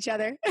to see each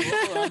other.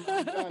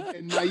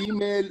 And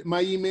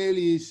my email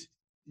is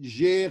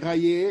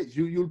Rahier.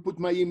 You'll put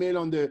my email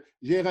on the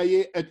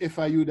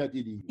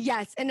rahier@fiu.edu.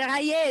 Yes, and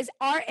Rahier is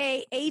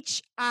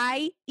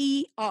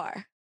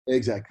Rahier.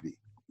 Exactly.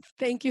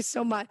 Thank you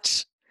so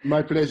much.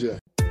 My pleasure.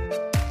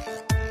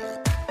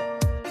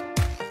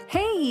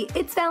 Hey,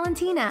 it's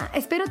Valentina.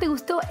 Espero te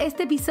gustó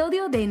este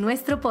episodio de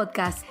nuestro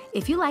podcast.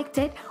 If you liked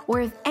it,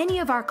 or if any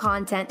of our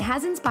content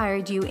has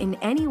inspired you in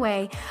any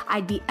way,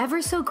 I'd be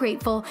ever so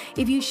grateful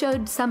if you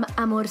showed some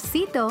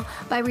amorcito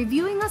by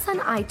reviewing us on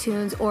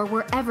iTunes or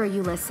wherever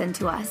you listen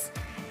to us.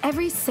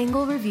 Every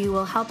single review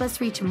will help us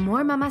reach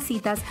more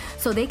mamacitas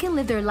so they can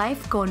live their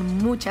life con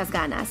muchas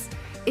ganas.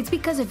 It's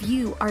because of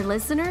you, our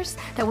listeners,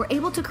 that we're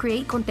able to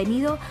create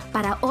contenido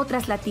para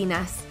otras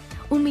latinas.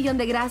 1,000,000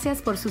 de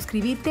gracias por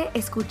suscribirte,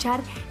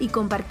 escuchar y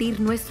compartir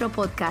nuestro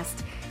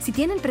podcast. Si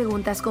tienen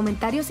preguntas,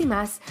 comentarios y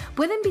más,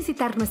 pueden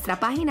visitar nuestra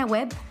página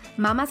web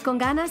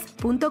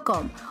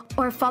mamasconganas.com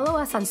or follow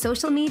us on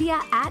social media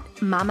at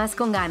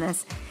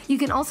mamasconganas. You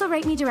can also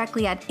write me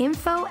directly at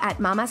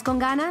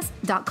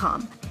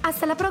info@mamasconganas.com.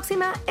 Hasta la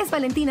próxima, es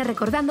Valentina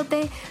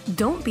recordándote,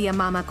 don't be a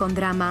mama con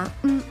drama.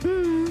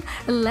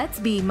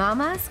 Let's be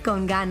mamas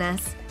con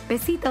ganas.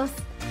 Besitos.